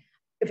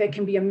 If it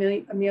can be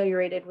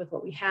ameliorated with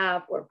what we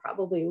have, or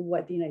probably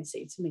what the United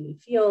States may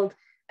field,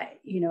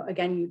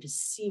 again, you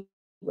just see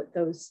what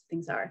those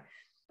things are.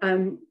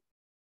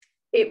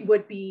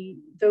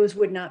 Those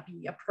would not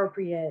be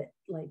appropriate,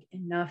 like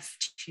enough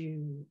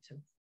to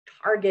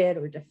target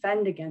or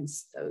defend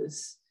against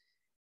those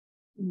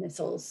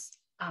missiles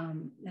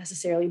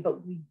necessarily,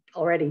 but we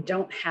already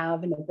don't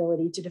have an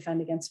ability to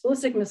defend against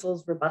ballistic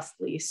missiles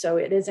robustly. So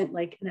it isn't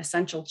like an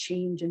essential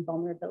change in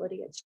vulnerability.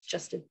 It's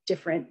just a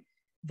different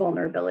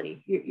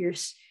vulnerability.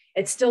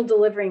 It's still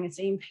delivering the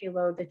same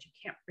payload that you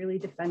can't really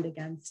defend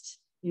against.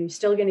 You're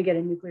still going to get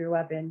a nuclear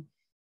weapon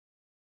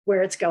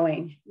where it's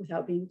going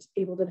without being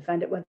able to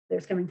defend it, whether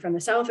it's coming from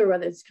the south or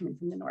whether it's coming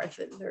from the north.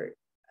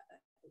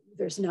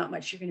 There's not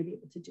much you're going to be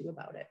able to do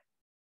about it.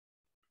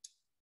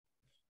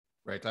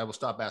 Right. I will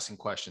stop asking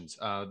questions.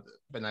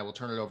 And I will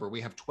turn it over.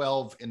 We have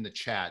 12 in the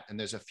chat, and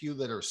there's a few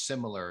that are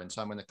similar. And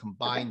so I'm going to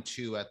combine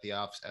two at the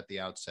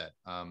outset.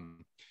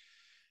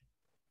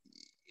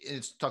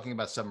 It's talking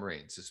about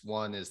submarines. This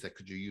one is that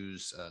could you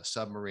use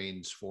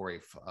submarines for a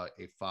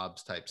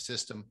FOBS type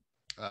system,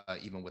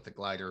 even with a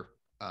glider?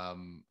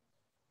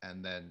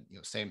 And then,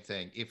 same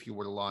thing. If you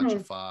were to launch a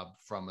FOB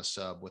from a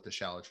sub with a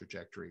shallow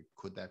trajectory,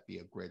 could that be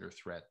a greater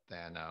threat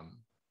than a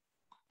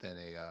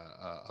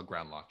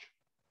ground launch?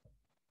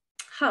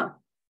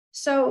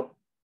 So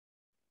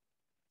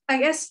I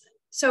guess,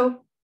 so I'm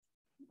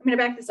going to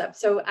back this up.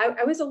 So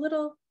I was a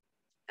little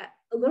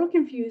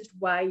confused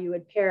why you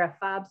would pair a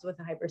FOBS with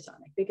a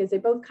hypersonic, because they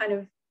both kind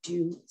of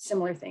do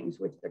similar things,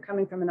 which they're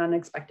coming from an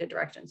unexpected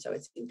direction. So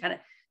it's kind of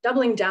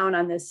doubling down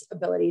on this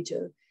ability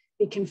to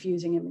be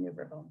confusing and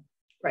maneuverable,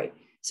 right?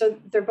 So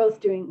they're both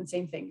doing the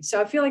same thing. So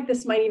I feel like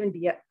this might even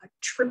be a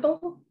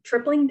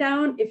tripling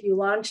down if you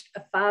launched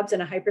a FOBS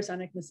and a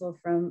hypersonic missile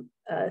from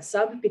a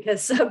sub,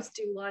 because subs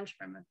do launch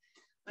from an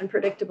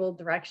unpredictable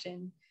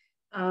direction.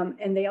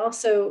 And they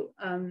also,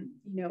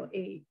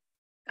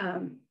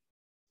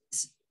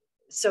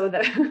 so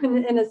that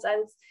in a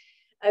sense,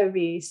 I would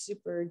be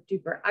super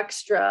duper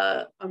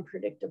extra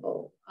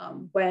unpredictable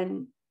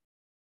when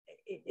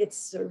it's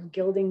sort of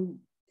gilding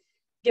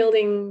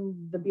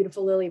the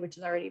beautiful lily, which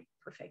is already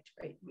perfect,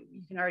 right?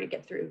 You can already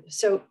get through.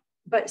 So,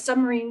 but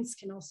submarines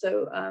can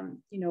also,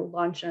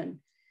 launch their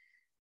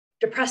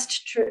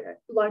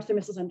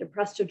missiles on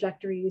depressed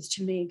trajectories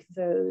to make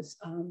those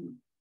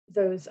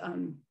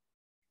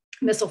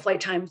missile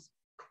flight times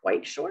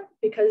quite short,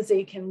 because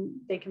they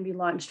can be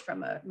launched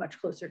from a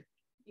much closer,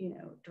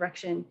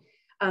 direction.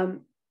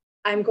 I'm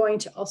going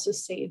to also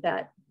say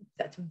that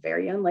that's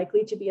very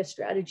unlikely to be a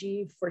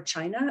strategy for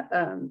China.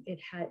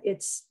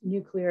 Its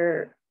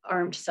nuclear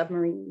armed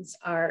submarines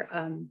are,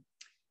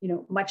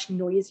 much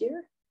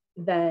noisier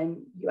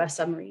than US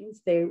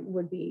submarines. They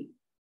would be,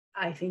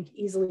 I think,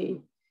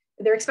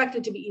 they're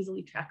expected to be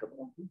easily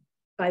trackable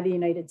by the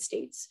United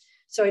States.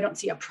 So I don't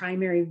see a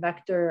primary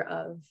vector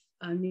of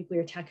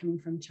nuclear attack coming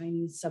from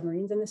Chinese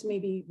submarines. And this may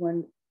be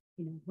one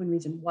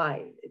reason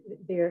why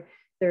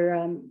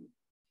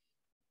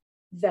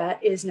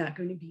that is not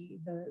going to be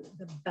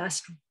the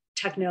best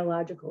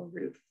technological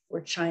route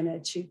for China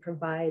to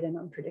provide an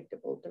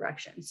unpredictable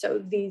direction. So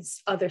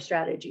these other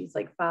strategies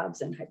like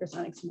FOBS and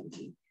hypersonics might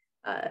be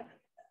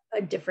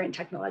a different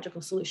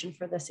technological solution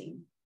for the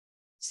same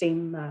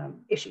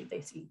issue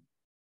they see.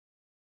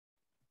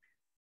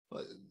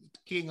 Well,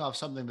 keying off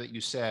something that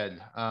you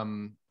said,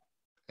 and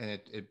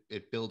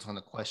it builds on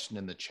a question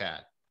in the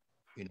chat,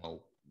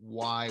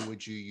 why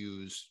would you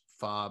use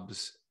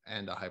FOBS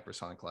and a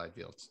hypersonic glide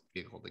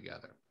vehicle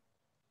together?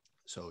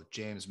 So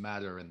James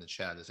Matter in the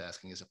chat is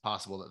asking, is it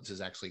possible that this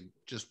is actually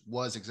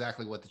was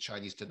exactly what the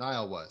Chinese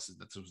denial was, that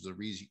this was a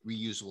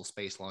reusable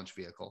space launch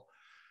vehicle?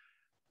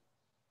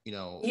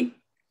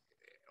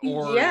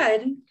 Or yeah.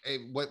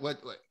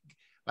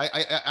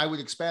 I would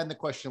expand the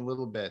question a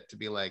little bit to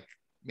be like,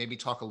 maybe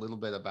talk a little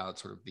bit about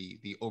sort of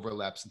the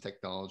overlaps in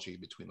technology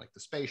between like the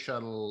space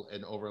shuttle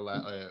and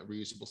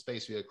reusable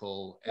space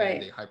vehicle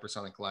and a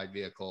hypersonic glide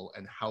vehicle,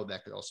 and how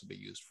that could also be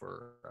used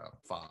for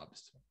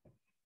FOBS.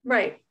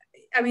 Right.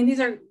 I mean, these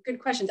are good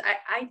questions.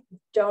 I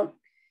don't,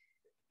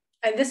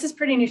 and this is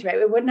pretty new to me.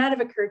 It would not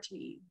have occurred to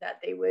me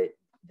that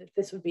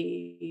this would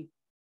be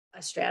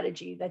a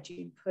strategy that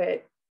you'd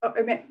put, I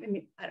don't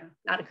know,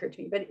 not occurred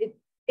to me, but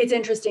it's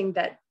interesting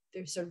that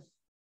there's sort of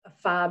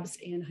FOBS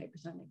and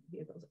hypersonic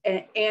vehicles.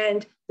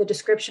 And the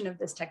description of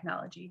this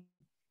technology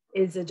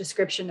is a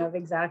description of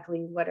exactly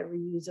what a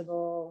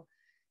reusable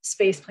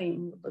space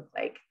plane would look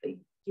like.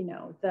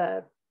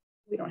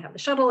 We don't have the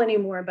shuttle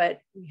anymore,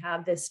 but we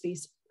have this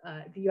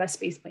the US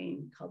space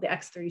plane called the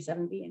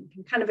X-37B, and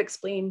can kind of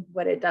explain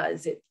what it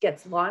does. It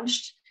gets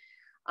launched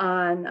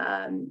on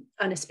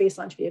a space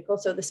launch vehicle.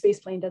 So the space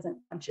plane doesn't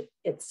launch it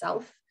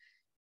itself.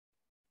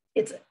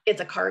 It's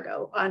a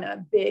cargo on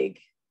a big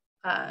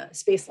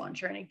space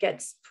launcher, and it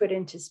gets put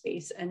into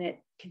space, and it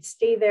can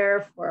stay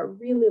there for a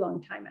really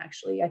long time.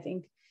 Actually, I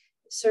think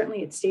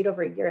certainly it stayed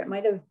over a year. It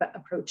might have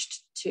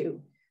approached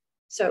 2.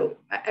 So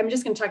I'm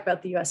just going to talk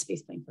about the US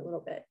space plane for a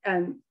little bit.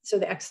 So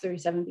the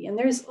X-37B, and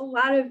there's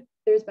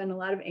been a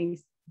lot of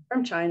angst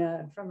from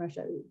China, from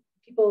Russia,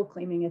 people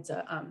claiming it's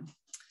a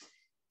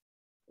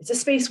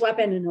space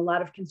weapon, and a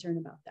lot of concern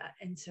about that.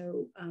 And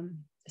so,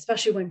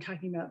 especially when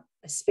talking about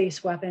a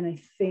space weapon, I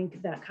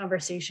think that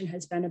conversation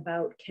has been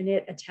about, can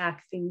it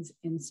attack things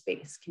in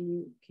space? Can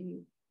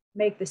you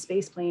make the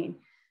space plane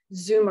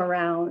zoom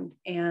around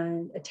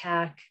and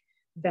attack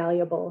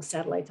valuable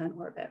satellites on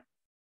orbit?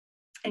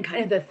 And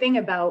kind of the thing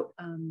about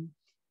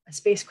a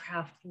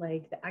spacecraft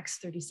like the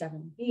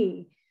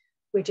X-37B,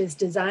 which is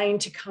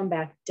designed to come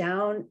back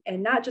down,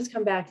 and not just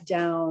come back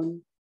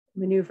down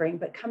maneuvering,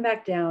 but come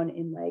back down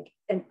in like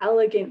an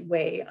elegant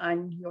way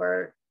on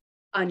your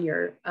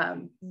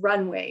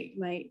runway.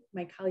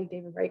 My colleague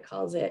David Wright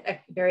calls it a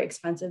very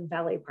expensive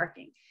valet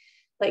parking.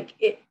 Like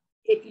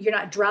you're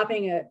not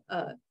dropping a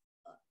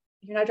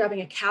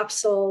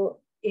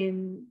capsule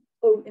in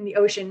the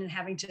ocean and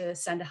having to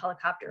send a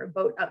helicopter or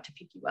boat out to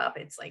pick you up.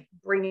 It's like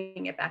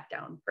bringing it back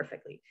down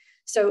perfectly.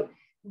 So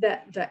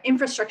the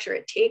infrastructure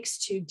it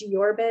takes to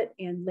deorbit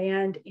and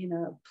land in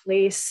a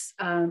place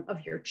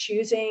of your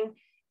choosing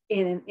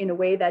in a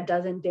way that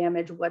doesn't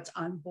damage what's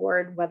on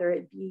board, whether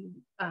it be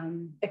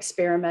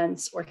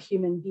experiments or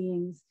human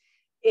beings,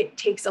 it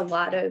takes a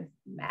lot of,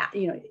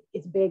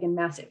 it's big and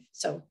massive.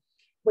 So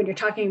when you're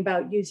talking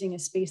about using a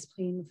space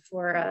plane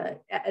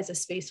as a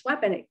space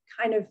weapon, it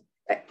kind of,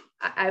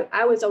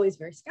 I was always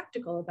very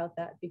skeptical about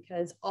that,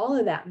 because all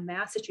of that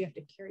mass that you have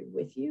to carry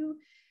with you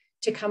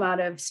to come out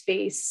of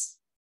space,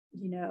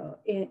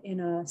 in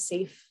a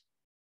safe,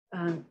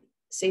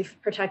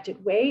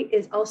 protected way,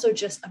 is also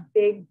just a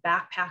big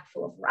backpack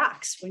full of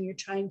rocks when you're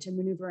trying to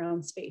maneuver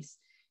around space,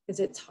 because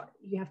it's hard.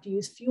 You have to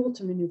use fuel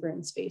to maneuver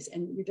in space,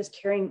 and you're just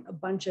carrying a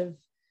bunch of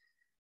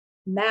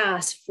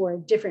mass for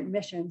different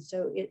missions.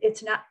 So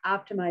it's not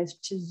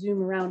optimized to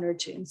zoom around or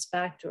to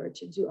inspect or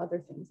to do other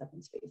things up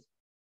in space.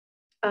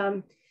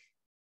 And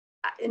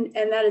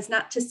that is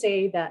not to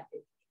say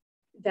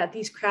that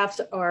these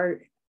crafts are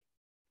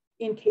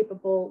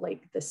incapable.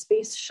 Like the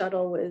space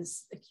shuttle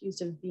was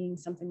accused of being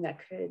something that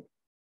could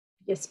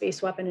be a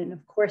space weapon, and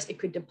of course it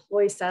could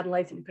deploy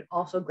satellites, and it could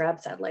also grab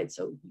satellites,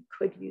 so you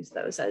could use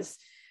those as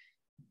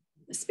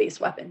space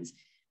weapons.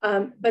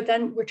 But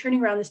then we're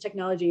turning around this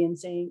technology and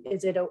saying,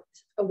 is it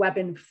a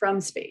weapon from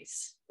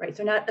space, right?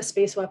 So not a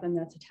space weapon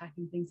that's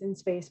attacking things in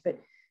space, but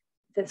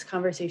this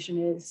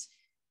conversation is,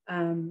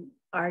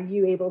 are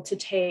you able to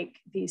take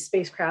these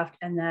spacecraft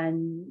and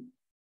then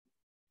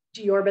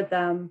deorbit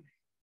them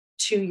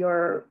to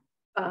your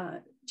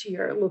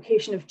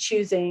location of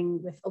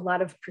choosing with a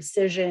lot of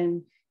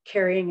precision,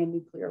 carrying a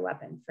nuclear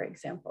weapon, for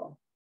example?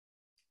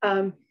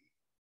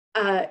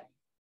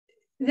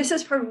 This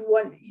is for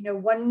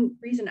one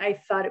reason I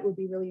thought it would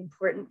be really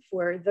important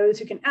for those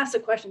who can ask the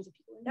questions of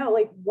people who know,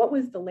 like, what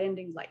was the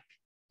landing like?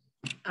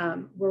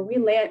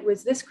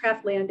 Was this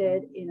craft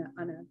landed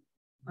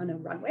on a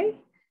runway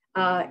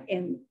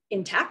and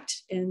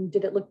intact, and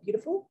did it look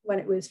beautiful when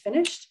it was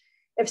finished?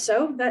 If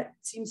so, that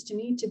seems to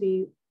me to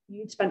be,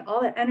 you'd spend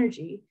all that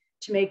energy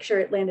to make sure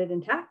it landed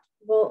intact.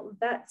 Well,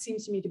 that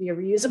seems to me to be a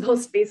reusable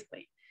space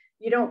plane.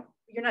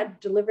 You're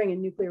not delivering a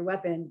nuclear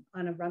weapon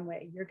on a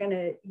runway. You're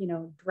gonna,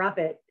 drop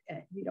it.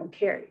 And you don't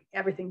care.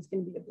 Everything's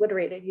gonna be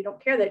obliterated. You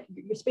don't care that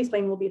your space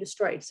plane will be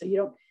destroyed. So you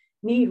don't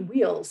need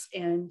wheels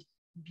and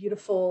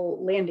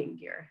beautiful landing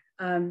gear.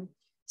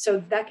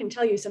 So that can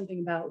tell you something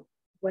about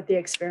what the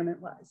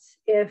experiment was.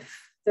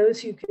 If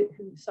those who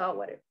saw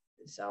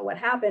what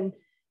happened,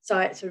 saw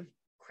it sort of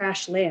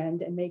crash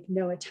land and make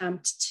no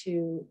attempt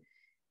to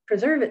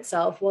preserve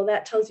itself, well,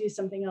 that tells you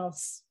something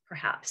else.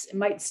 Perhaps it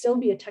might still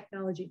be a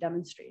technology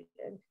demonstration,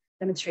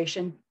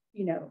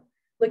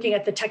 looking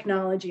at the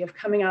technology of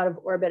coming out of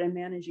orbit and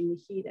managing the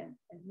heat and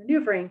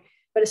maneuvering,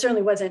 but it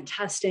certainly wasn't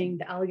testing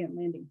the elegant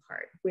landing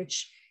part,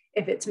 which,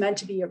 if it's meant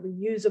to be a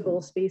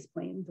reusable space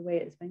plane, the way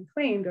it's been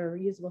claimed, or a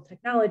reusable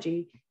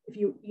technology, if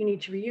you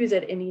need to reuse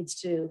it, it needs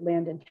to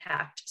land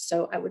intact.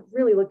 So I would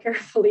really look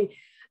carefully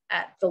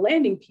at the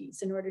landing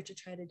piece in order to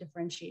try to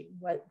differentiate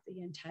what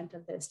the intent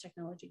of this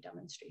technology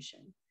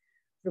demonstration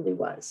really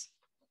was.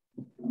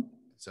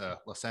 As a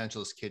Los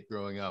Angeles kid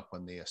growing up,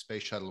 when the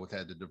space shuttle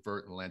had to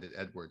divert and land at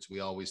Edwards,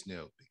 we always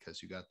knew,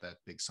 because you got that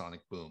big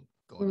sonic boom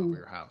going over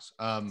your house.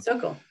 So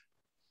cool.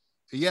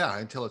 Yeah,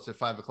 until it's at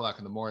 5 o'clock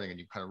in the morning and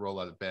you kind of roll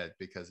out of bed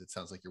because it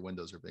sounds like your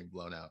windows are being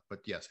blown out. But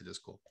yes, it is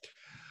cool.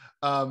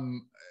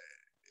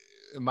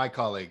 My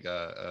colleague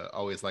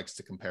always likes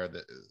to compare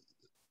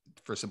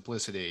for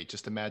simplicity,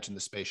 just imagine the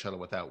space shuttle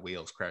without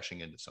wheels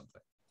crashing into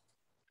something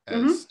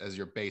as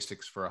your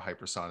basics for a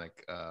hypersonic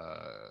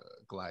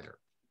glider.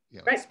 You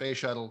know, right. Space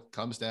shuttle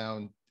comes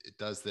down, it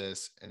does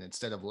this, and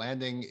instead of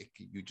landing,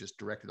 you just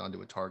direct it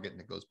onto a target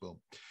and it goes boom.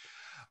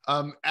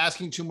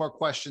 Asking two more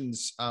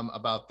questions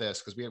about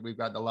this, because we've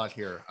gotten a lot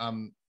here.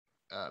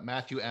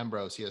 Matthew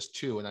Ambrose, he has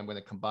two, and I'm going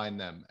to combine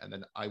them. And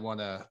then I want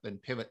to then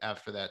pivot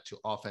after that to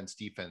offense,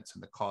 defense,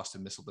 and the cost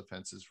of missile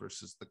defenses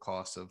versus the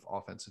cost of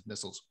offensive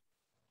missiles.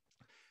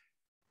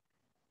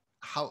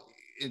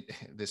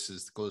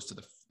 Goes to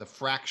the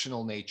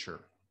fractional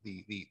nature,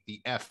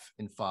 the F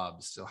in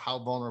FOBS. So how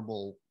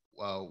vulnerable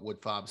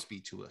would FOBS be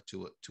to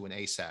an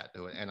ASAT,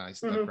 to an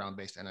a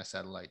ground-based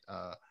anti-satellite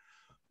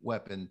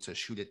weapon to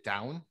shoot it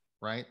down,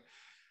 right?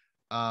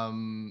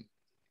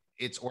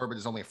 Its orbit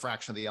is only a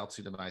fraction of the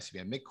altitude of an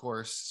ICBM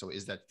mid-course. So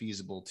is that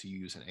feasible to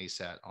use an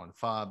ASAT on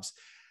FOBS?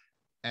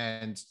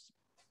 And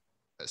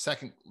a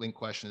second link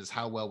question is,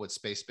 how well would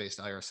space-based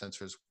IR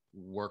sensors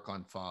work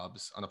on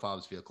a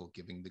FOBS vehicle,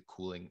 given the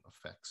cooling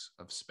effects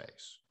of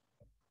space?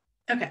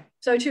 Okay,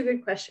 so two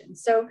good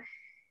questions.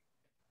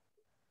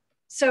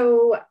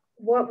 So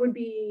what would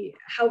be,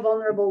 how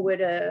vulnerable would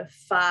a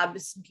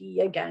FOBS be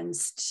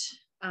against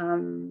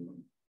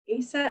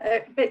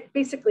ASAT, but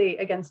basically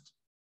against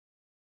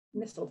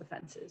missile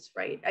defenses,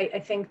 right? I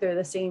think they're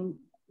the same.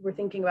 We're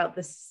thinking about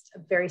this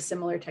very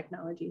similar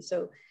technology.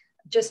 So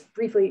just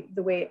briefly,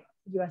 the way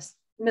US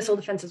missile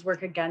defenses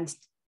work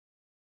against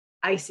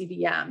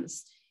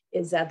ICBMs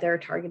is that they're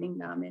targeting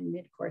them in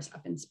mid-course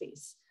up in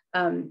space.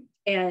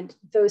 And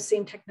those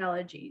same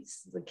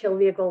technologies, the kill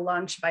vehicle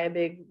launched by a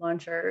big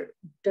launcher,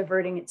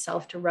 diverting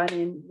itself to run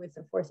in with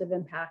a force of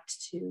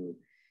impact to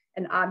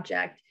an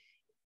object,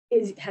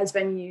 has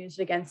been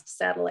used against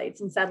satellites.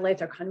 And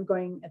satellites are kind of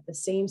going at the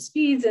same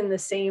speeds in the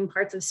same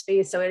parts of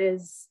space. So it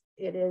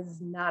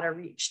is not a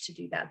reach to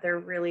do that. They're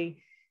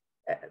really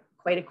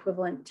quite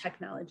equivalent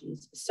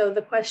technologies. So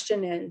the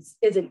question is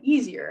it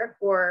easier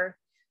or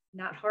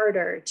not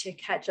harder to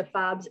catch a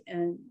FOBS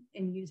and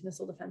use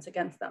missile defense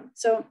against them?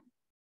 So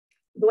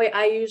the way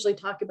I usually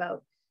talk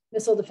about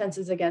missile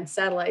defenses against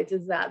satellites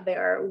is that they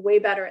are way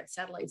better at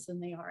satellites than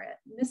they are at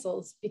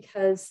missiles,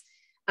 because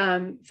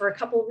for a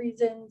couple of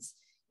reasons,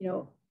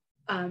 you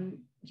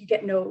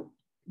get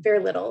very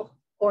little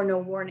or no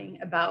warning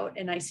about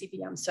an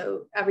ICBM.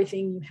 So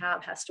everything you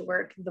have has to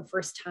work the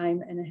first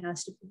time, and it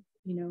has to,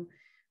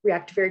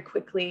 react very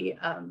quickly.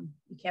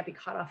 You can't be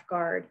caught off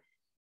guard.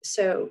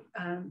 So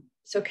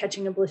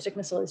catching a ballistic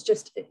missile is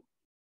just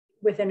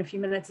within a few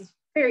minutes is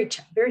very,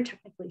 very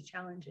technically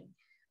challenging.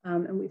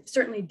 And we've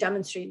certainly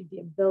demonstrated the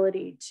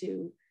ability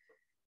to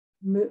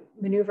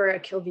maneuver a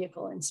kill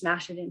vehicle and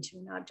smash it into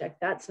an object.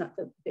 That's not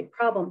the big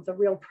problem. The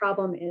real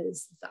problem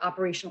is the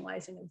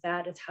operationalizing of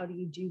that. Is how do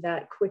you do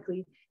that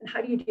quickly? And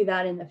how do you do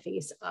that in the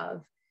face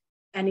of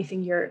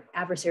anything your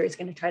adversary is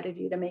going to try to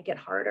do to make it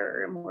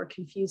harder or more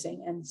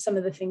confusing? And some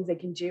of the things they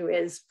can do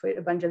is put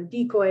a bunch of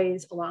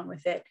decoys along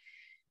with it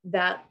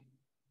that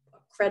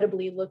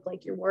credibly look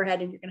like your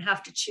warhead, and you're going to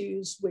have to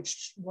choose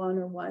which one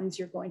or ones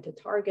you're going to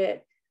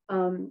target.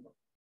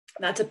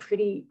 That's a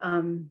pretty,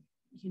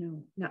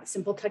 not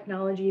simple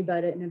technology,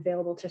 but an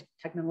available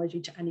technology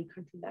to any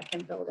country that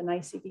can build an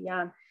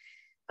ICBM.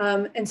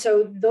 And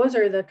so those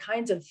are the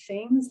kinds of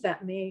things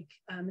that make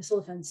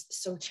missile defense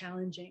so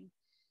challenging.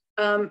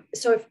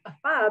 So if a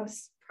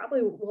FOBS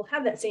probably will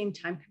have that same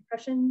time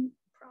compression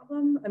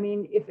problem. I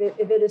mean, if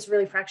it is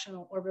really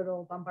fractional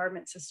orbital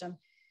bombardment system,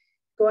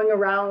 going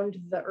around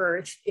the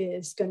Earth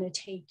is going to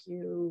take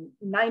you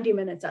 90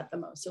 minutes at the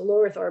most. So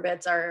low Earth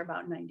orbits are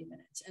about 90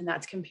 minutes, and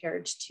that's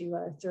compared to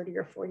a 30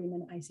 or 40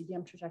 minute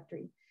ICBM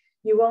trajectory.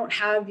 You won't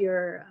have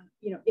your,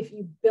 if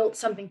you built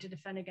something to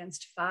defend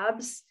against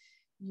FOBS,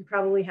 you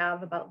probably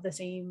have about the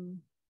same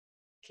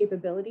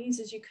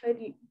capabilities as you could.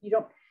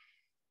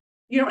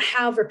 You don't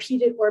have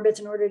repeated orbits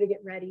in order to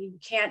get ready. You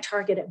can't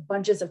target it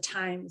bunches of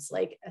times.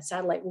 Like a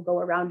satellite will go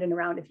around and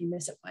around. If you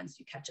miss it once,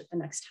 you catch it the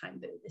next time.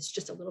 But it's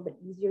just a little bit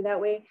easier that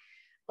way.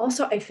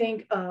 Also, I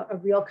think a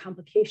real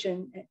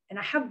complication, and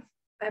I have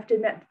to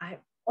admit, I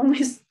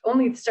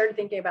only started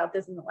thinking about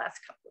this in the last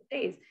couple of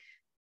days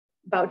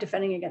about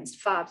defending against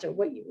FOBS or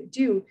what you would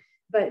do,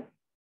 but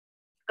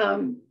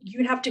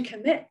you'd have to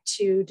commit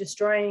to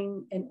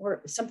destroying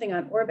something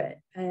on orbit,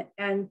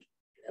 and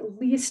at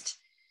least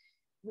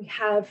we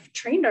have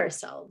trained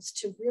ourselves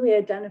to really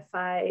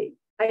identify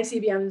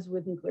ICBMs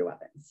with nuclear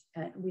weapons.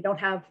 And we don't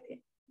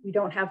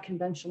have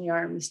conventionally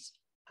armed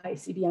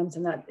ICBMs,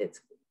 and that it's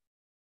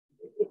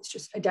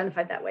just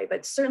identified that way.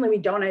 But certainly we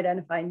don't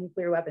identify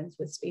nuclear weapons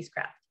with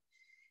spacecraft.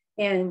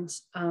 And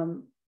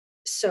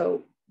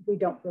so we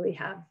don't really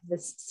have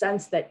this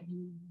sense that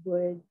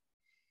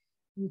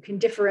you can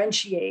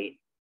differentiate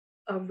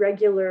a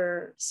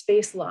regular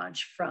space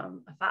launch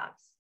from a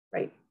FOBS,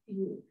 right?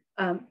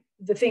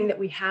 The thing that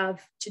we have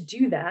to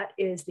do that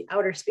is the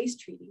Outer Space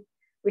Treaty,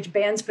 which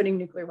bans putting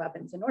nuclear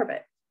weapons in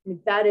orbit. I mean,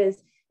 that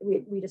is,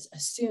 we just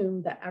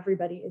assume that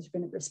everybody is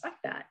going to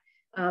respect that.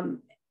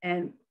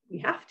 And we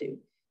have to.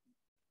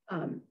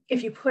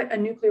 If you put a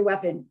nuclear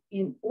weapon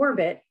in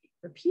orbit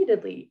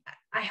repeatedly,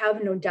 I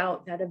have no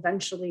doubt that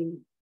eventually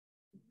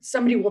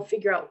somebody will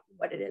figure out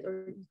what it is,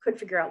 or you could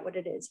figure out what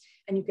it is,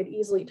 and you could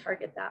easily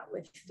target that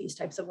with these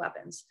types of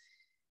weapons.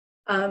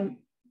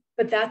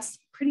 But that's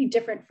pretty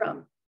different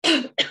from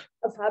a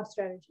FOB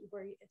strategy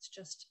where it's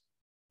just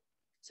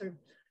sort of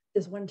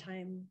this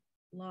one-time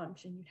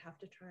launch and you'd have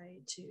to try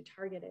to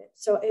target it.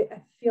 So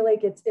I feel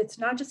like it's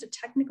not just a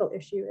technical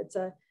issue,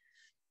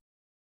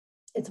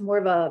 it's more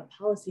of a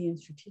policy and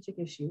strategic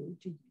issue.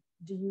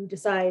 Do you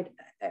decide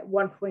at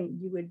one point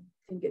you would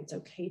think it's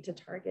okay to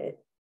target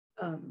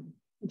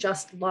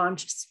just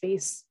launched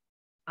space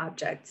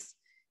objects?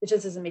 It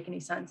just doesn't make any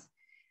sense.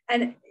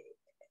 And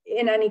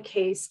in any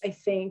case, I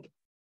think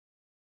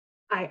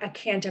I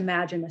can't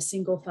imagine a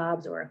single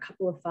FOBS or a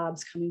couple of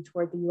FOBS coming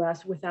toward the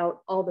US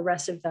without all the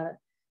rest of the,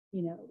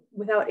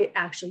 without it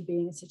actually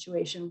being a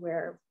situation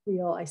where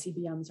real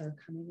ICBMs are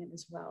coming in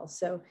as well.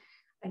 So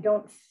I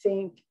don't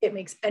think it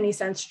makes any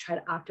sense to try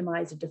to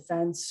optimize a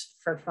defense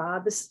for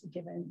FOBs,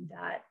 given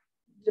that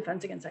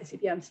defense against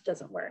ICBMs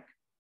doesn't work.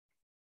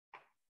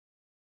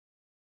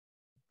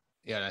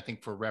 Yeah, and I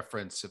think for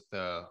reference, if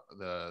the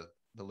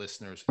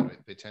listeners,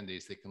 the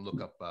attendees, they can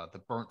look up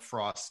the burnt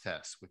frost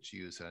test, which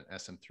use an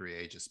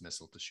SM-3 Aegis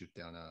missile to shoot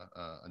down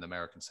an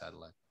American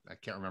satellite. I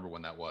can't remember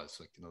when that was,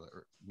 like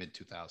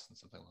mid-2000s,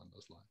 something along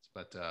those lines.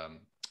 But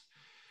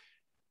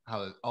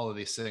how all of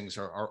these things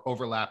are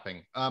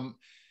overlapping. A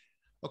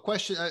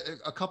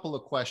couple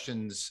of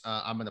questions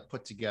I'm going to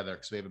put together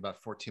because we have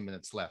about 14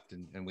 minutes left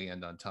and we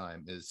end on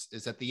time.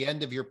 Is at the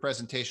end of your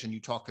presentation, you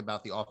talk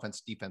about the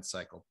offense-defense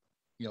cycle.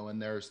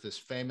 And there's this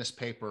famous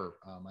paper,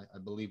 I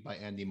believe by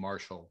Andy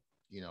Marshall,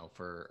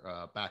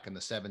 for back in the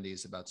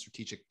 70s about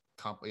strategic,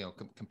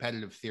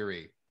 competitive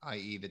theory,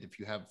 i.e. that if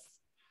you have,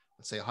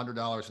 let's say $100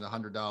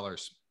 and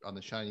 $100 on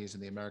the Chinese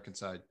and the American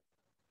side,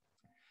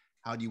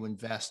 how do you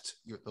invest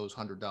those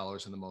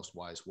 $100 in the most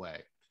wise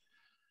way?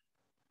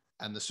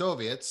 And the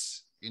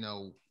Soviets,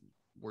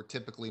 were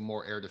typically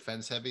more air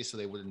defense heavy, so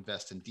they would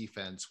invest in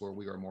defense, where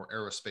we are more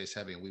aerospace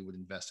heavy and we would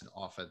invest in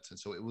offense. And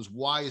so it was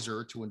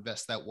wiser to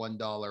invest that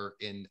 $1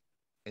 in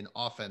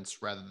offense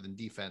rather than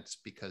defense,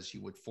 because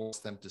you would force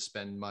them to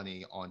spend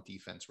money on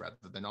defense rather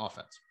than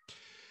offense.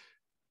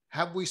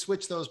 Have we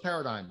switched those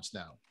paradigms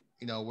now?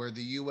 Where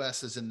the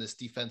US is in this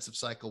defensive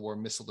cycle where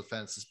missile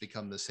defense has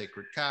become the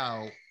sacred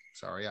cow.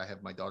 Sorry, I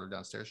have my daughter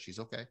downstairs. She's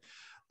okay.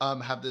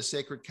 Have this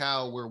sacred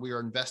cow where we are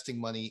investing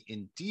money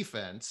in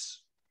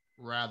defense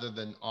rather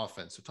than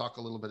offense. So talk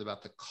a little bit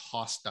about the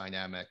cost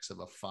dynamics of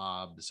a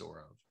FOBS or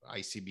of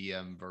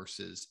ICBM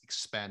versus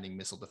expanding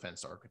missile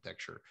defense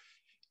architecture,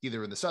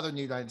 either in the southern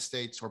United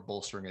States or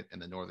bolstering it in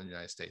the northern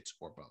United States,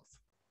 or both.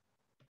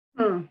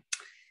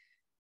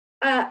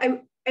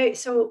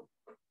 So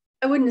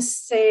I wouldn't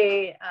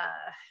say,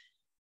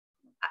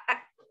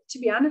 to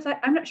be honest,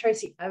 I'm not sure I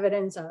see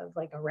evidence of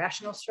like a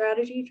rational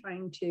strategy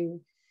trying to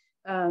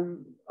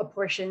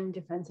apportion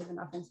defensive and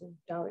offensive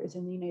dollars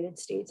in the United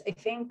States. I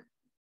think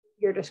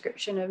your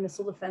description of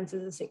missile defense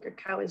as a sacred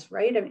cow is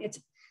right. I mean,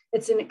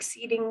 it's an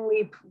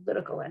exceedingly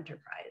political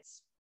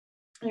enterprise.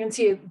 You can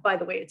see by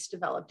the way it's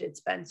developed, it's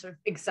been sort of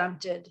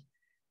exempted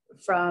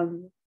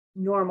from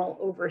normal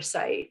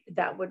oversight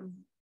that would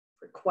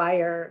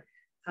require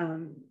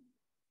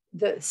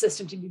the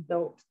system to be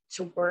built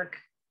to work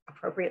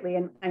appropriately.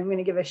 And I'm going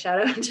to give a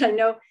shout out. I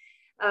know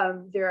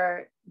there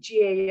are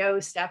GAO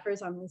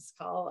staffers on this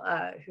call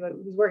whose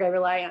work I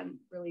rely on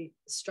really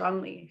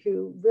strongly,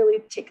 who really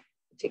take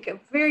a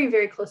very,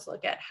 very close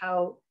look at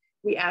how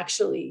we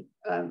actually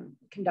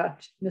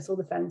conduct missile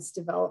defense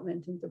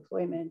development and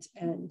deployment,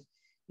 and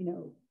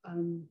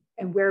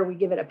and where we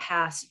give it a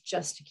pass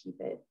just to keep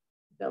it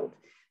built.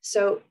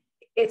 So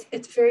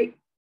it's very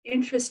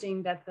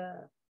interesting that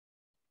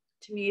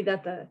to me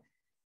the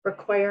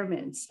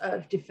requirements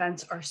of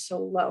defense are so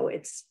low.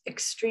 It's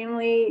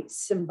extremely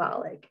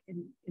symbolic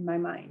in my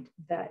mind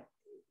that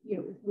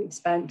we've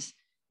spent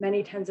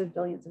many tens of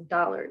billions of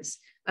dollars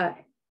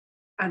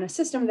on a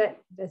system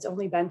that's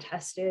only been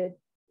tested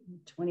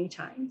 20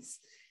 times.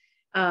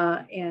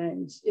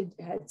 And it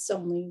has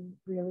only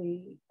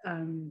really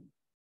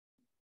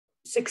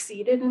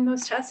succeeded in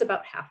those tests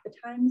about half the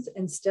times.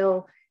 And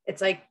still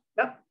it's like,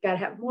 oh, gotta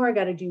have more,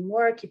 gotta do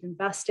more, keep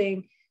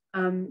investing.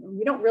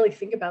 We don't really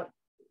think about,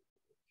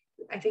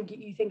 I think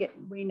you think it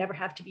may never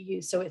have to be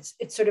used. So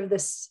it's sort of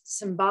this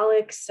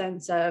symbolic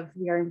sense of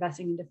we are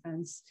investing in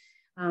defense.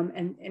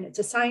 And it's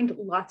assigned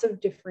lots of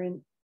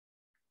different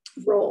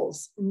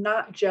roles,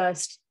 not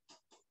just,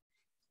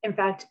 in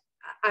fact,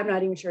 I'm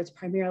not even sure it's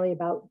primarily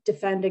about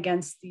defend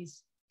against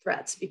these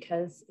threats,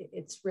 because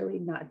it's really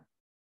not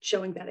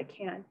showing that it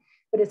can,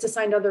 but it's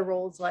assigned other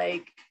roles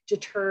like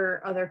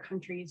deter other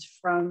countries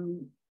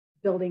from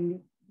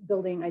building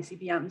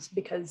ICBMs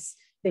because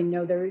they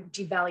know they're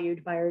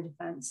devalued by our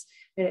defense.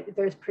 And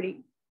there's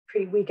pretty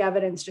weak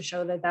evidence to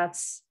show that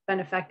that's been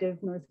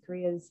effective. North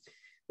Korea's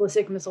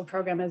ballistic missile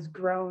program has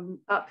grown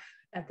up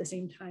at the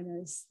same time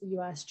as the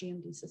US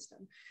GMD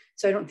system.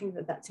 So I don't think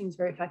that seems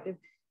very effective.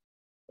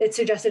 it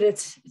suggested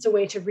it's a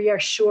way to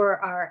reassure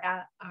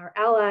our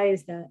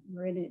allies that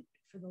we're in it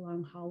for the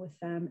long haul with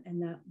them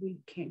and that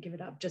we can't give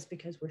it up just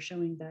because we're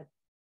showing that.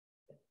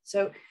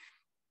 So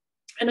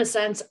in a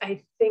sense,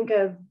 I think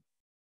of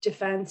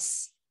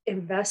defense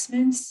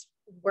investments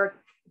work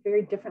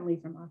very differently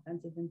from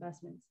offensive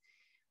investments.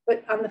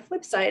 But on the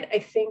flip side, I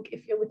think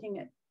if you're looking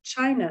at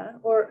China,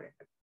 or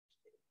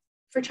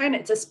for China,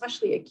 it's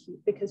especially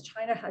acute because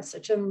China has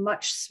such a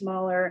much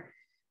smaller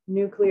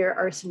nuclear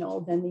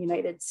arsenal than the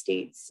United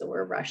States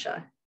or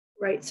Russia,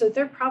 right? So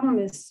their problem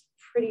is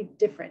pretty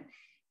different.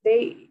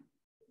 They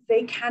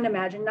can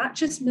imagine not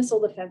just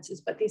missile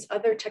defenses, but these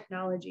other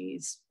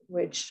technologies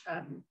which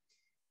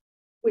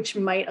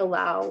might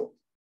allow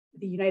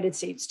the United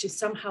States to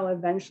somehow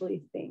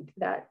eventually think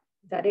that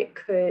it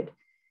could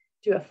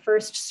do a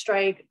first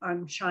strike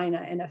on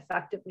China and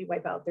effectively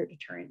wipe out their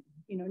deterrent.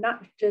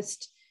 Not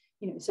just,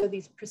 so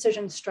these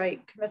precision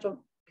strike,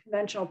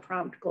 conventional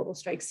prompt global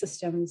strike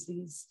systems,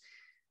 these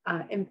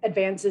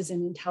advances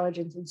in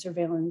intelligence and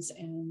surveillance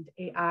and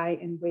AI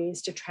and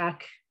ways to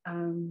track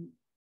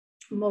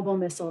mobile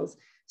missiles.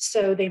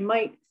 So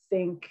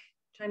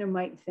China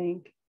might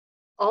think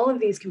all of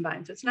these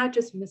combined. So it's not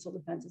just missile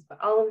defenses, but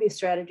all of these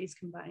strategies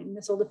combined,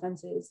 missile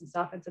defenses, these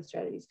offensive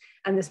strategies,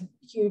 and this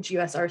huge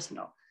US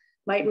arsenal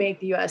might make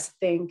the US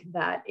think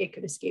that it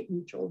could escape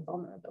mutual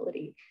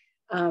vulnerability.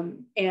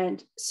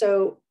 And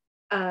so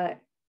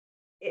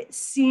it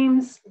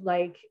seems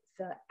like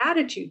the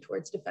attitude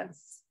towards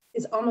defense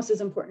is almost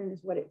as important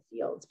as what it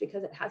fields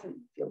because it hasn't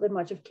fielded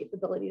much of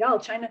capability at all.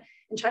 China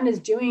is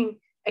doing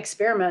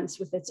experiments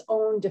with its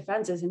own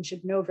defenses and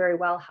should know very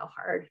well how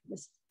hard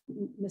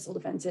missile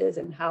defense is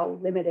and how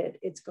limited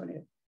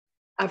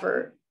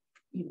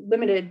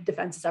limited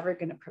defense is ever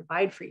going to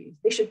provide for you.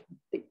 They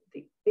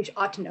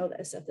ought to know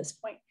this at this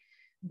point.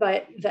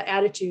 But the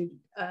attitude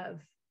of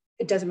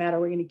it doesn't matter,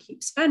 we're going to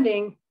keep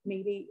spending,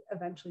 maybe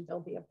eventually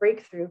there'll be a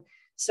breakthrough.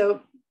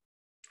 So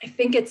I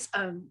think it's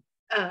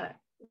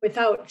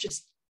without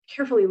just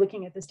carefully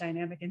looking at this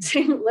dynamic and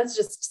saying, let's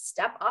just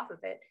step off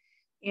of it.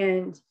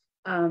 And,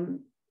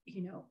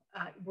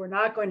 we're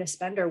not going to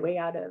spend our way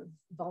out of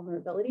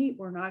vulnerability.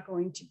 We're not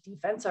going to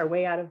defense our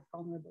way out of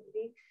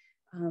vulnerability.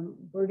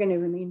 We're going to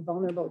remain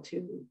vulnerable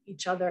to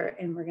each other,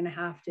 and we're going to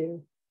have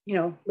to,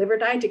 live or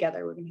die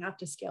together. We're going to have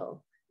to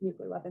scale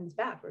nuclear weapons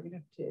back. We're going to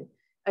have to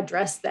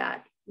address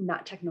that,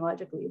 not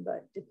technologically,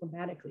 but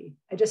diplomatically.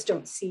 I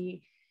don't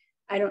see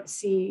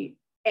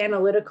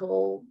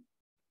analytical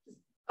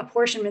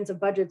apportionments of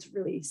budgets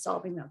really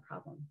solving that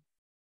problem.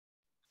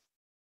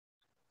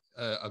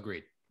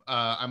 Agreed.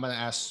 I'm going to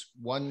ask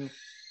one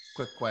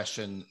quick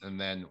question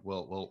and then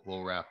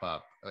we'll wrap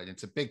up.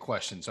 It's a big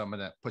question, so I'm going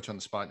to put you on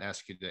the spot and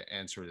ask you to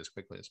answer it as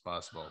quickly as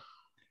possible.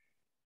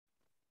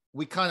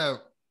 We kind of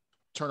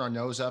turn our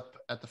nose up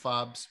at the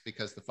FOBS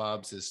because the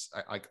FOBS is,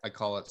 I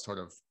call it sort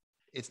of,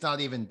 it's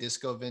not even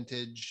disco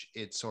vintage.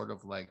 It's sort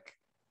of like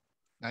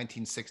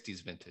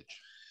 1960s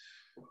vintage.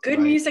 Good right?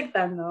 Music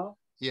then, though.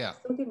 Yeah.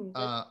 Still good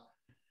music.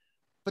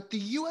 But the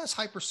U.S.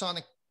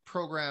 hypersonic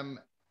program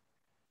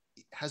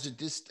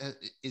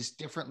is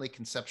differently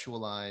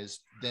conceptualized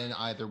than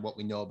either what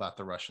we know about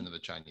the Russian or the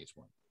Chinese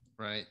one,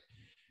 right?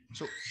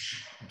 So,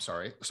 I'm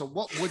sorry. So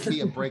what would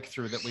be a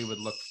breakthrough that we would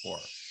look for?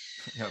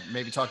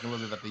 Maybe talking a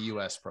little bit about the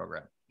U.S.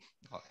 program.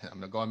 I'm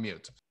going to go on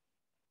mute.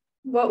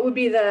 What would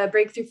be the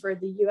breakthrough for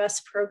the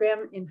U.S.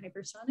 program in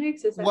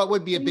hypersonics? What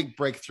would be a big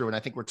breakthrough? And I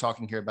think we're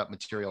talking here about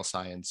material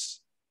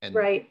science and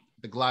right.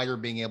 The glider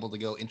being able to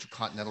go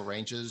intercontinental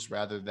ranges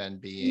rather than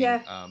being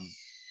a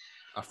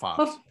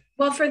FOBS.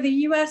 Well, for the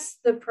US,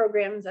 the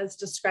programs as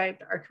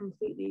described are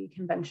completely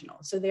conventional.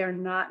 So they are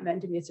not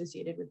meant to be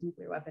associated with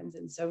nuclear weapons.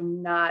 And so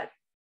not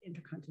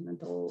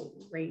intercontinental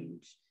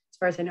range. As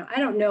far as I know, I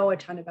don't know a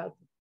ton about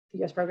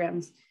the US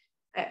programs.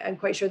 I'm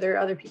quite sure there are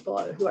other people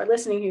who are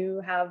listening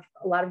who have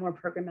a lot of more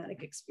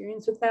programmatic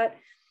experience with that.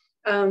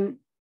 And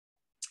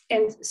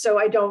so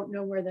I don't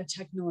know where the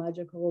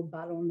technological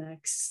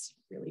bottlenecks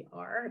really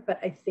are, but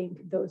I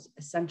think those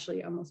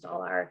essentially almost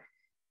all are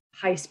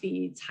high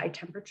speeds, high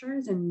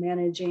temperatures, and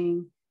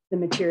managing the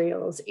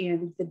materials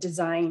and the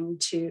design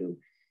to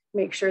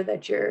make sure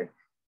that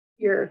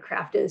your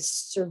craft is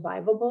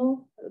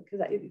survivable.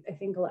 Because I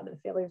think a lot of the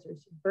failures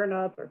are burn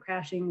up or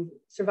crashing,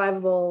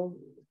 survivable,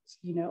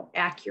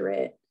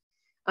 accurate.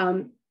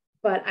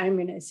 But I'm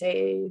going to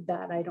say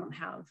that I don't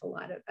have a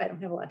lot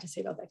to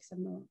say about that because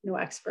I'm no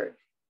expert.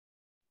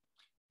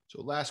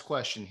 So last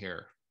question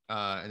here,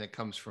 and it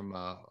comes from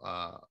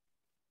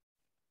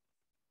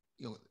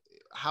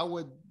how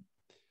would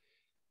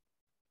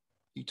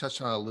you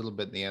touched on a little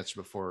bit in the answer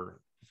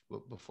before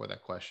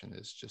that question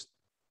is just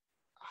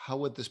how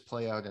would this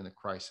play out in a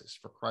crisis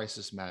for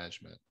crisis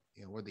management?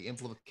 Where the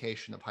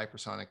implication of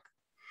hypersonic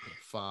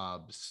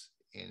FOBS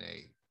in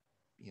a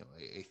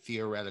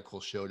theoretical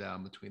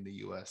showdown between the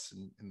U.S.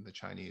 and the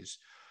Chinese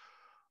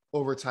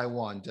over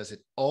Taiwan, does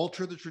it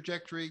alter the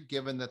trajectory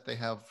given that they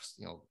have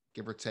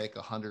give or take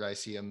 100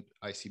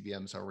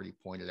 ICBMs already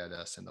pointed at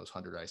us, and those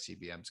 100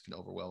 ICBMs can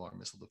overwhelm our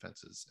missile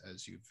defenses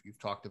as you've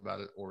talked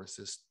about it, or is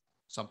this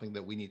something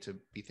that we need to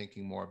be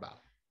thinking more about?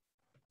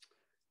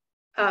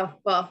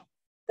 Well,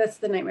 that's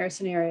the nightmare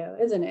scenario,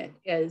 isn't it?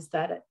 Is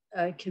that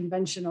a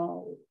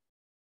conventional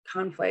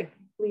conflict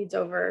bleeds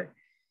over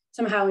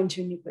somehow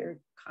into nuclear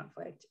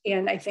conflict.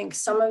 And I think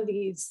some of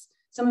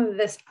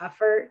this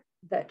effort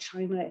that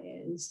China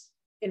is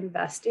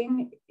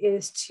investing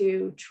is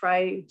to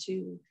try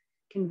to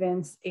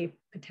convince a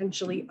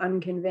potentially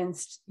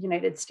unconvinced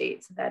United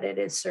States that it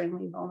is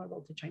certainly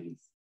vulnerable to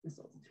Chinese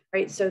missiles,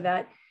 right? So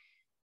that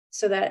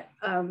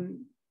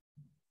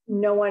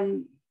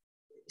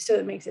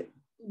it makes it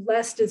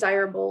less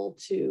desirable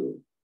to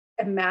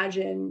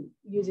imagine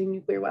using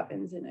nuclear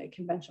weapons in a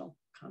conventional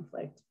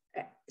conflict.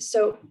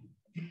 So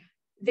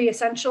the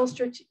essential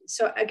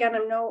so again,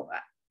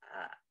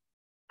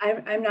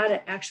 I'm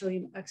not actually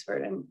an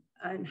expert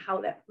on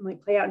how that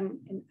might play out, and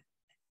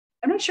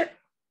I'm not sure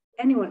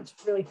anyone's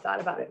really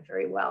thought about it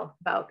very well,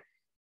 about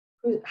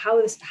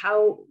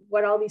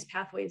what all these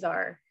pathways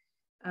are,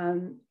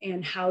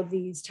 and how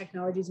these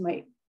technologies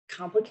might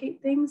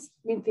complicate things.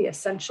 I mean, the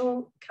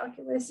essential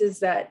calculus is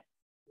that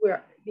the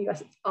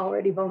US is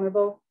already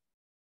vulnerable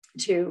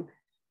to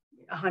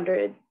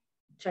 100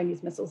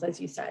 Chinese missiles, as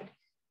you said.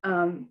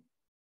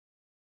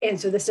 And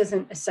so this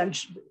isn't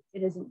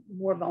it isn't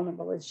more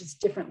vulnerable, it's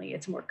just differently,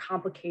 it's more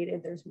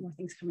complicated. There's more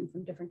things coming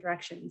from different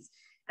directions.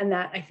 And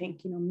that, I think,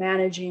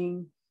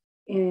 managing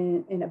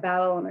in a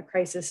battle and a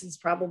crisis is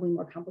probably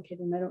more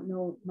complicated. And I don't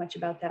know much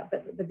about that,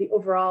 but the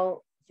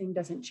overall thing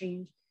doesn't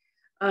change.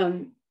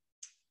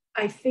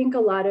 I think a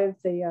lot of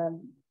the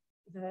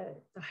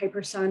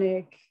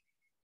hypersonic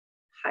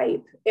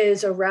hype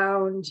is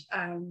around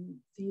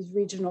these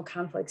regional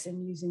conflicts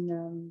and using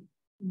them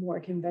more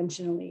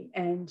conventionally.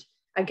 And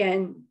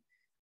again,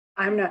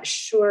 I'm not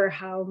sure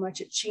how much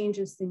it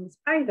changes things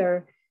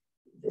either,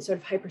 the sort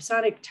of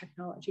hypersonic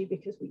technology,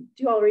 because we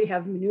do already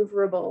have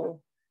maneuverable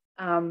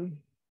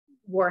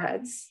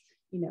warheads.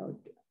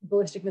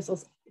 Ballistic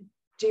missiles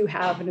do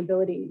have an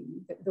ability,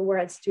 the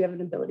warheads do have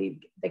an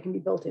ability, they can be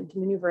built in to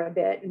maneuver a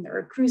bit. And there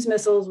are cruise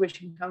missiles, which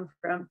can come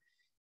from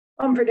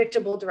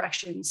unpredictable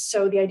directions.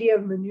 So the idea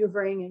of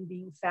maneuvering and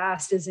being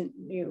fast isn't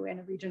new in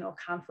a regional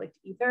conflict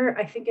either.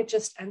 I think it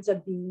just ends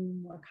up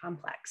being more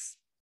complex.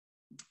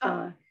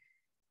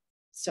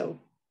 So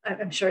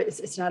I'm sure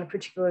it's not a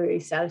particularly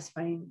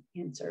satisfying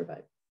answer,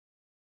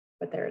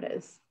 but there it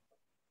is.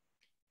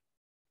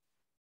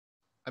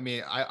 I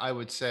mean, I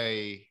would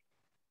say.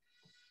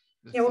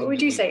 Yeah, what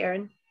would you say,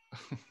 Aaron?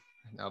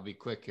 I'll be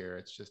quick here.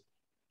 It's just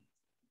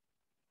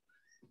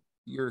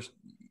your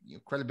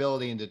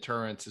credibility and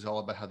deterrence is all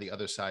about how the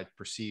other side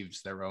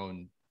perceives their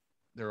own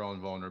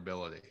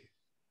vulnerability.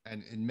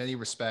 And in many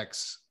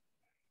respects,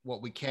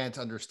 what we can't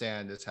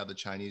understand is how the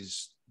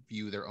Chinese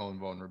view their own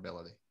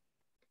vulnerability.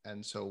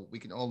 And so we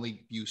can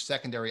only view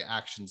secondary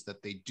actions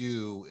that they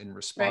do in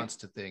response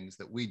to things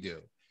that we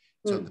do.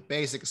 So the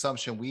basic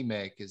assumption we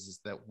make is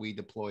that we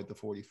deployed the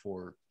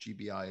 44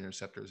 GBI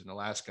interceptors in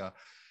Alaska,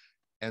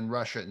 and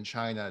Russia and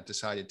China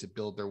decided to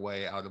build their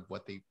way out of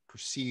what they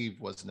perceived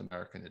was an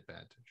American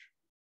advantage.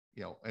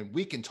 And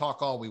we can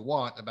talk all we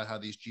want about how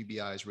these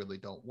GBIs really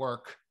don't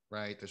work,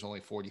 right? There's only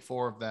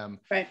 44 of them.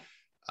 Right.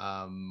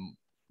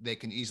 They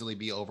can easily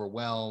be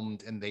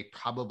overwhelmed, and they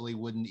probably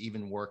wouldn't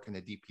even work in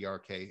a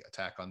DPRK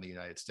attack on the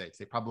United States.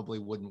 They probably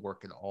wouldn't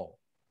work at all.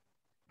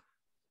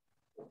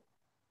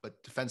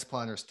 But defense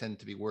planners tend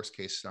to be worst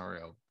case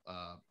scenario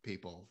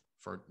people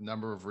for a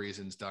number of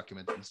reasons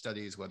documented in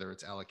studies, whether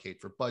it's allocate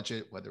for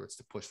budget, whether it's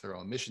to push their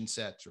own mission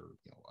sets, or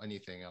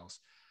anything else.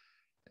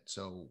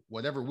 So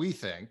whatever we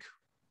think,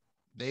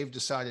 they've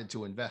decided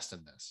to invest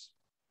in this.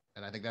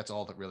 And I think that's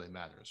all that really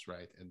matters,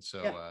 right? And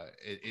so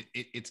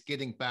it's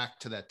getting back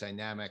to that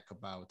dynamic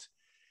about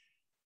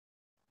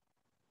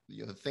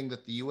the thing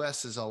that the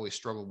U.S. has always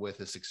struggled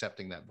with is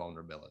accepting that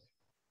vulnerability.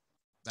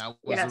 That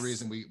was the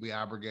reason we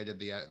abrogated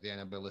the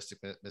anti-ballistic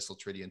missile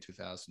treaty in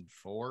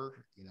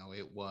 2004.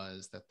 It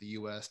was that the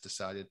U.S.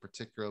 decided,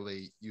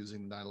 particularly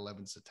using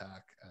 9/11's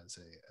attack as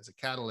a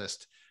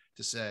catalyst,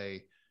 to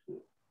say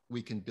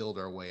we can build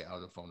our way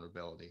out of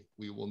vulnerability.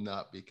 We will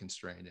not be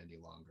constrained any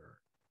longer.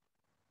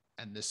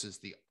 And this is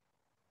the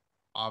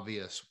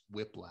obvious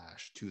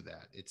whiplash to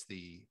that.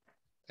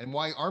 And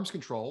why arms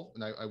control,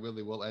 and I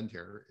really will end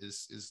here,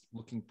 is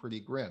looking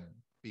pretty grim,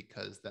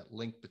 because that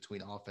link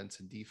between offense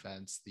and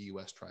defense, the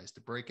US tries to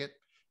break it,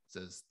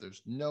 says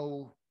there's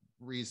no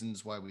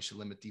reasons why we should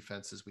limit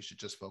defenses. We should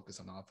just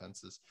focus on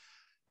offenses.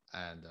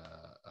 And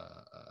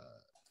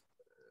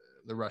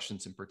the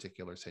Russians in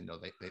particular say, no,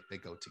 they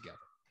go together.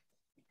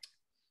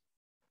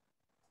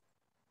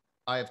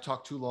 I have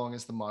talked too long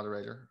as the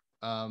moderator.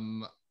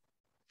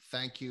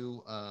 Thank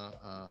you,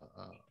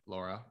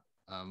 Laura,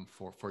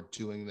 for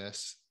doing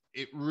this.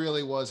 It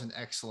really was an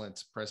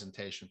excellent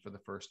presentation for the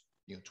first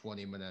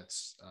 20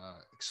 minutes,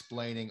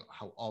 explaining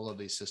how all of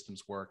these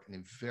systems work in a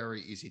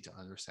very easy to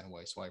understand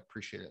way. So I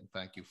appreciate it, and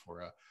thank you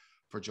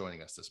for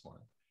joining us this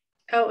morning.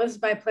 Oh, it was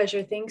my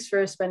pleasure. Thanks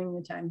for spending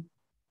the time.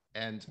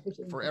 And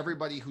for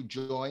everybody who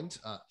joined,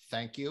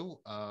 thank you.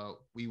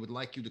 We would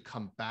like you to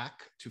come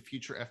back to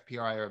future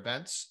FPRI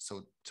events.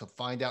 So to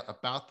find out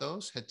about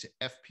those, head to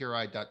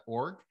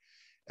fpri.org.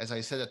 As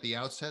I said at the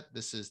outset,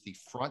 this is the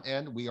front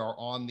end. We are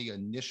on the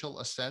initial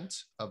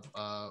ascent of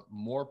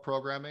more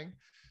programming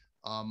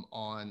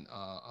on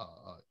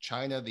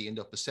China, the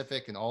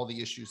Indo-Pacific, and all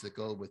the issues that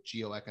go with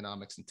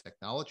geoeconomics and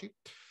technology.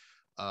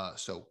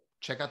 So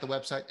check out the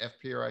website,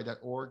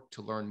 fpri.org,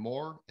 to learn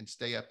more and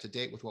stay up to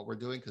date with what we're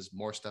doing, because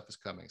more stuff is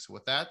coming. So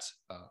with that,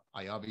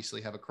 I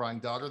obviously have a crying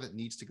daughter that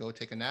needs to go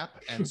take a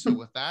nap. And so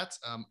with that,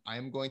 I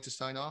am going to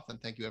sign off,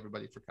 and thank you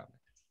everybody for coming.